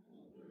me?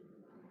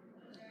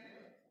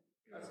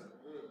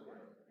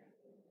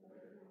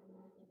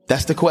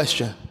 That's the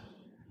question.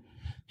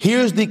 Can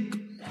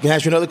I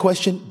ask you another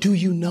question? Do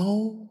you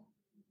know?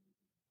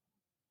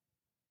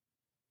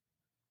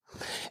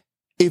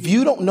 If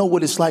you don't know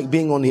what it's like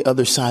being on the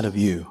other side of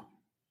you,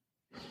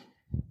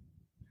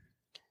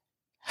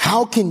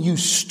 how can you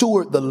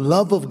steward the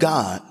love of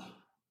God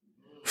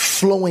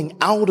flowing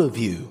out of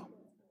you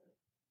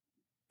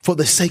for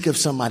the sake of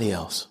somebody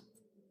else?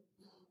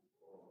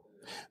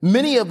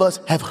 Many of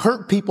us have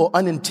hurt people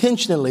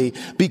unintentionally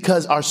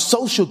because our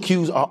social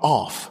cues are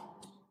off.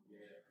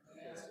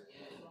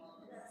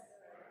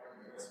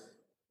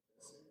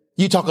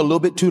 You talk a little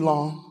bit too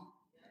long.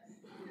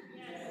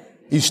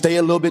 You stay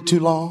a little bit too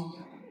long.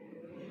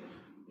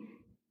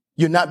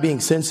 You're not being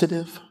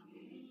sensitive.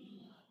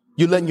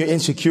 You're letting your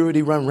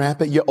insecurity run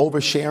rampant. You're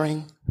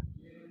oversharing.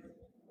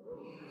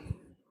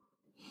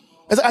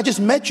 I just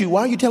met you.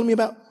 Why are you telling me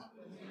about?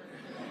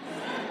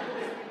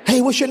 Hey,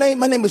 what's your name?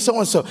 My name is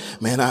so-and-so.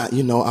 Man,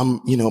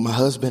 my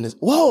husband is,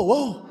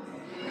 whoa.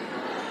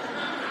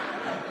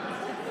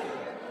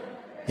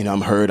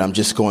 I'm hurt. I'm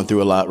just going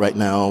through a lot right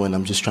now and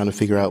I'm just trying to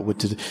figure out what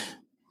to do.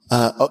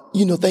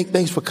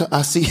 Thanks for,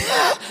 I see.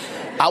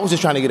 I was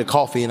just trying to get a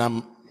coffee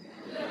and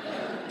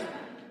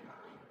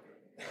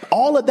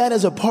all of that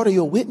is a part of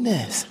your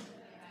witness.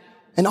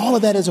 And all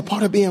of that is a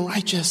part of being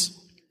righteous.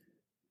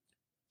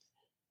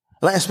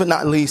 Last but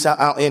not least,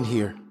 I'll end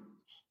here.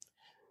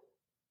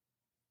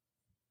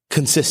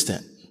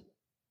 Consistent.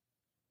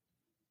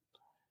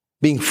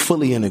 Being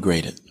fully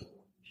integrated.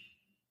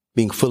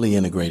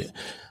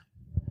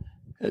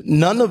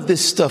 None of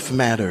this stuff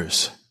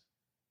matters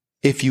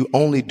if you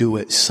only do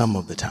it some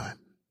of the time.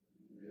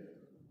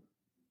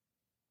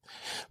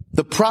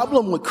 The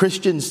problem with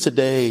Christians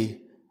today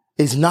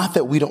is not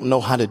that we don't know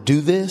how to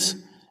do this,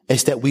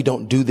 it's that we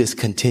don't do this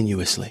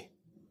continuously.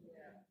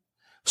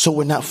 So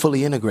we're not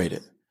fully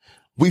integrated.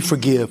 We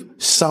forgive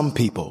some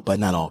people, but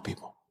not all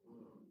people.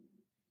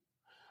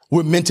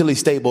 We're mentally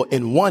stable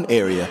in one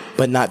area,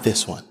 but not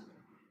this one.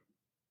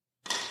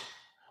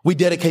 We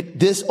dedicate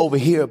this over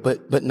here,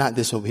 but not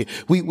this over here.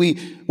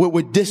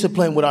 We're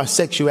disciplined with our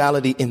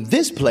sexuality in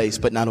this place,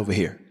 but not over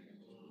here.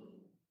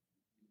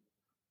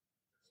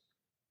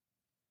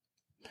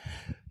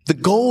 The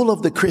goal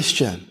of the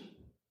Christian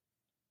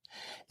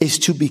is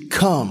to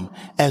become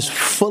as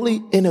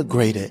fully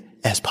integrated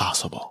as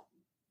possible.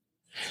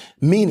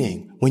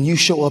 Meaning, when you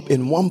show up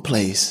in one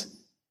place,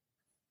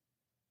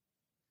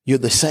 you're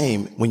the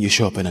same when you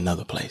show up in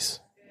another place.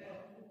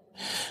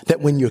 That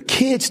when your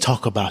kids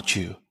talk about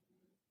you,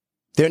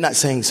 they're not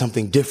saying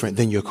something different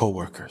than your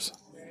coworkers.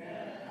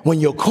 When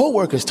your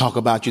coworkers talk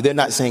about you, they're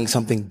not saying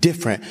something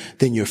different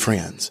than your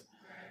friends.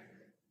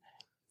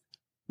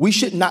 We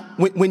should not,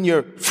 when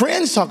your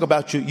friends talk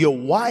about you, your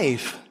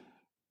wife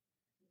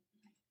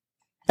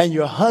and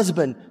your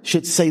husband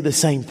should say the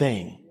same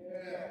thing.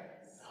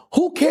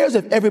 Who cares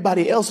if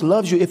everybody else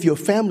loves you if your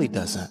family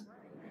doesn't?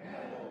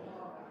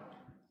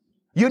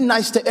 You're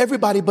nice to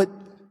everybody, but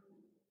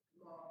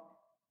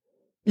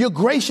you're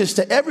gracious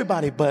to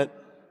everybody, but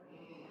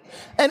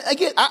and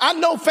again, I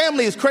know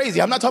family is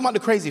crazy. I'm not talking about the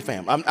crazy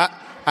fam.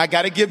 I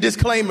got to give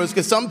disclaimers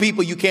because some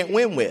people you can't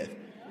win with.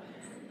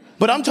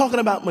 But I'm talking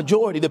about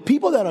majority. The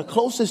people that are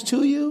closest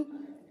to you,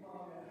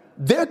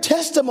 their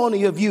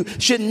testimony of you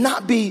should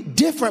not be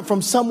different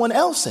from someone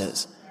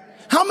else's.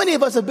 How many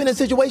of us have been in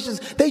situations,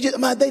 they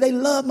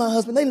love my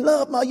husband, they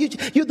love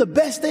you're the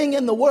best thing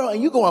in the world,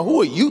 and you're going,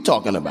 who are you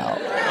talking about?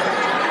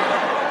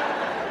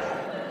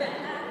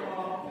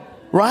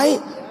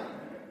 Right?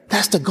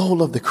 That's the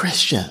goal of the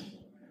Christian.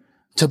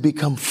 To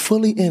become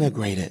fully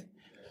integrated,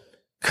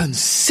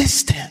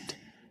 consistent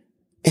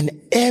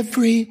in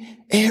every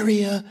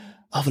area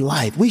of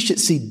life. We should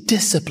see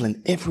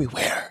discipline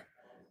everywhere.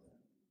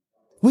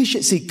 We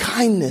should see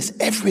kindness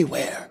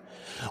everywhere.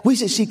 We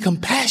should see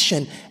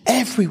compassion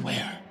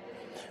everywhere.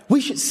 We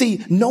should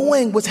see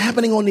knowing what's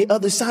happening on the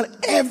other side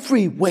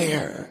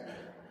everywhere.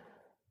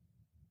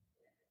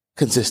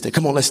 Consistent.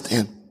 Come on, let's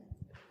stand.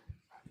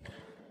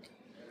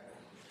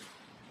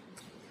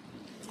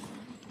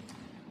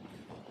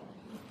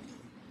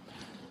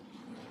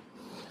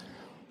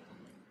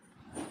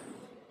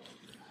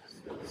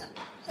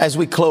 As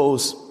we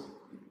close,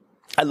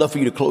 I'd love for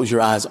you to close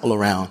your eyes all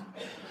around.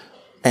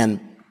 And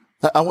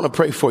I want to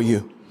pray for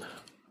you.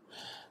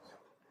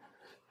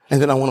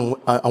 And then I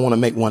want to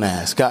make one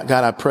ask. God,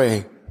 I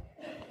pray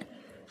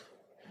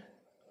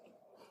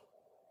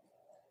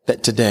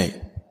that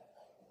today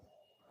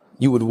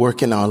you would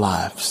work in our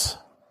lives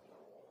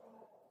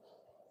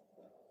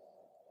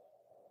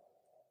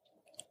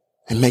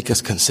and make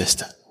us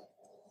consistent.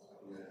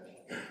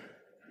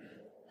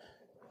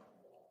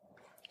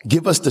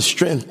 Give us the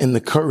strength and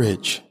the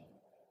courage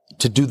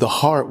to do the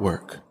hard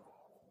work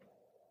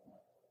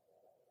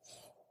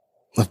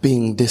of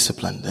being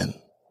disciplined and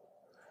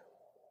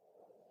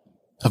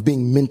of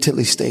being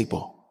mentally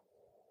stable,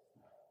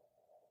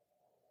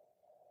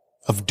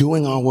 of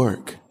doing our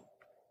work.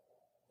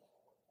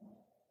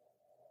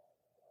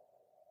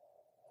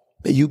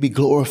 That you be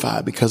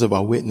glorified because of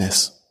our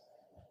witness.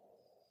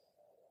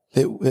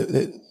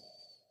 That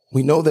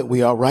we know that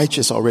we are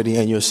righteous already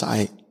in your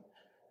sight,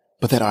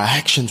 but that our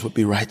actions would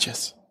be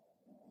righteous.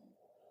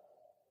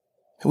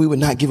 And we would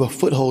not give a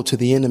foothold to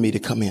the enemy to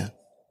come in.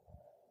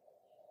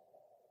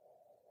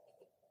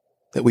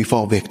 That we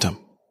fall victim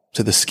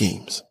to the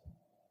schemes.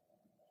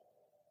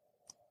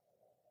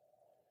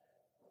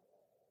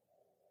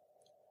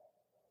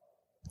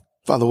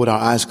 Father, with our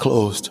eyes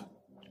closed,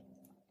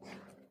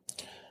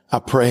 I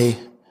pray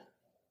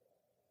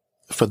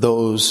for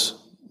those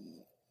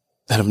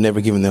that have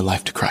never given their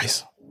life to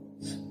Christ.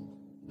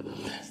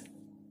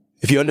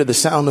 If you're under the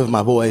sound of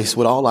my voice,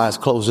 with all eyes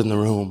closed in the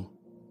room,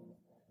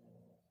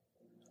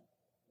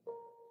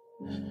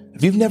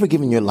 if you've never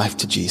given your life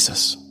to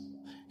Jesus,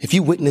 if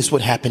you witnessed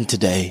what happened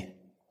today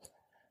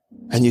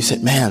and you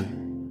said,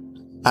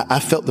 man, I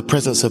felt the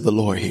presence of the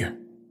Lord here.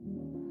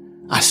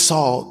 I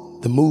saw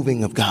the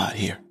moving of God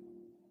here.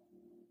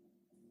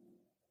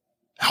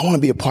 I want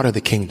to be a part of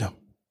the kingdom.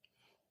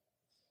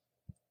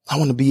 I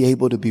want to be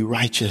able to be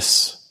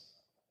righteous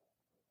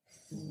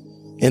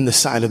in the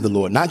sight of the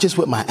Lord, not just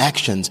with my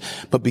actions,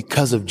 but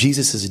because of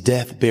Jesus'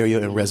 death,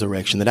 burial, and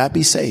resurrection, that I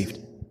be saved.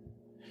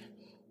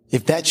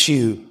 If that's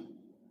you,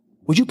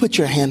 would you put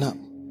your hand up?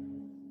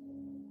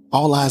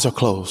 All eyes are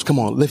closed. Come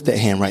on, lift that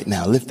hand right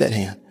now. Lift that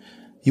hand.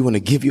 You want to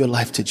give your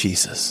life to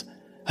Jesus.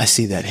 I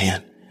see that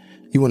hand.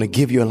 You want to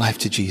give your life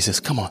to Jesus.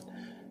 Come on.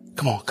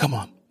 Come on. Come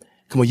on.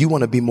 Come on. You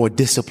want to be more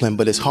disciplined,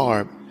 but it's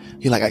hard.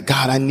 You're like,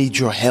 God, I need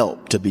your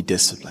help to be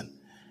disciplined.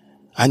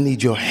 I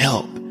need your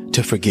help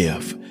to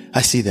forgive.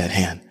 I see that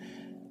hand.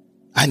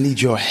 I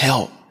need your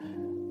help.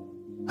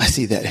 I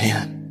see that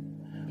hand.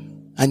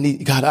 I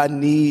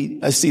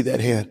see that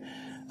hand.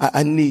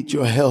 I need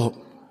your help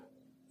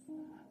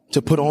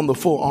to put on the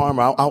full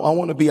armor. I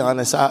want to be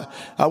honest. I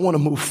want to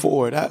move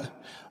forward.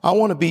 I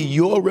want to be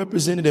your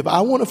representative.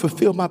 I want to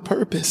fulfill my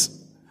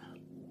purpose.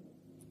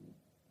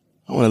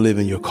 I want to live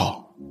in your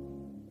call.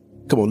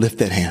 Come on, lift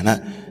that hand.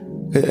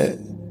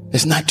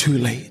 It's not too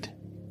late.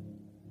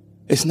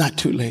 It's not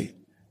too late.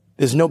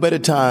 There's no better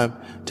time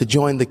to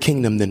join the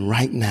kingdom than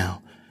right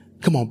now.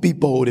 Come on, be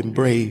bold and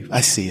brave.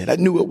 I see it. I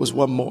knew it was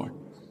one more.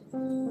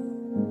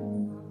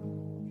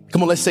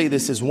 Come on, let's say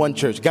this as one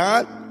church.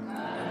 God,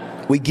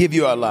 we give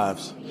you our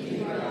lives.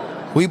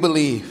 We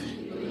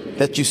believe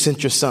that you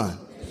sent your son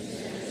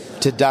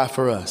to die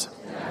for us.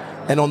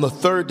 And on the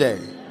third day,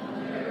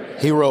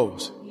 he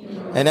rose.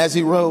 And as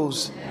he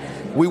rose,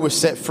 we were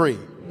set free.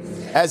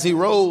 As he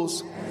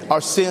rose,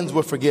 our sins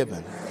were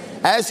forgiven.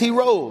 As he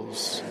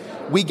rose,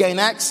 we gain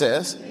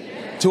access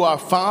to our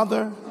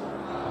Father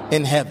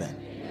in heaven.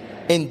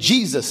 In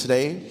Jesus'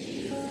 name,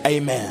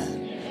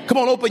 amen. Come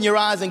on, open your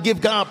eyes and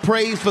give God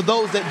praise for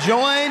those that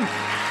joined.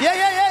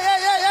 Yeah.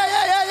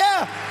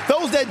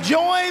 Those that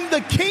joined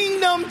the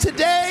kingdom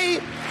today.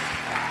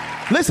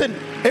 Listen,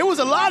 it was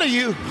a lot of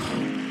you.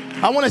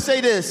 I want to say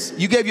this.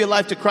 You gave your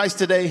life to Christ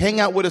today. Hang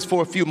out with us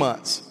for a few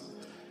months.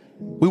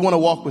 We want to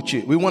walk with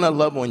you. We want to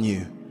love on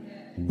you.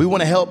 We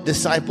want to help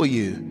disciple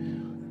you.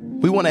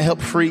 We want to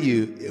help free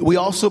you. We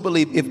also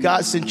believe if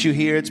God sent you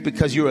here, it's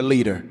because you're a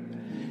leader.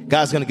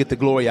 God's going to get the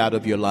glory out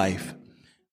of your life.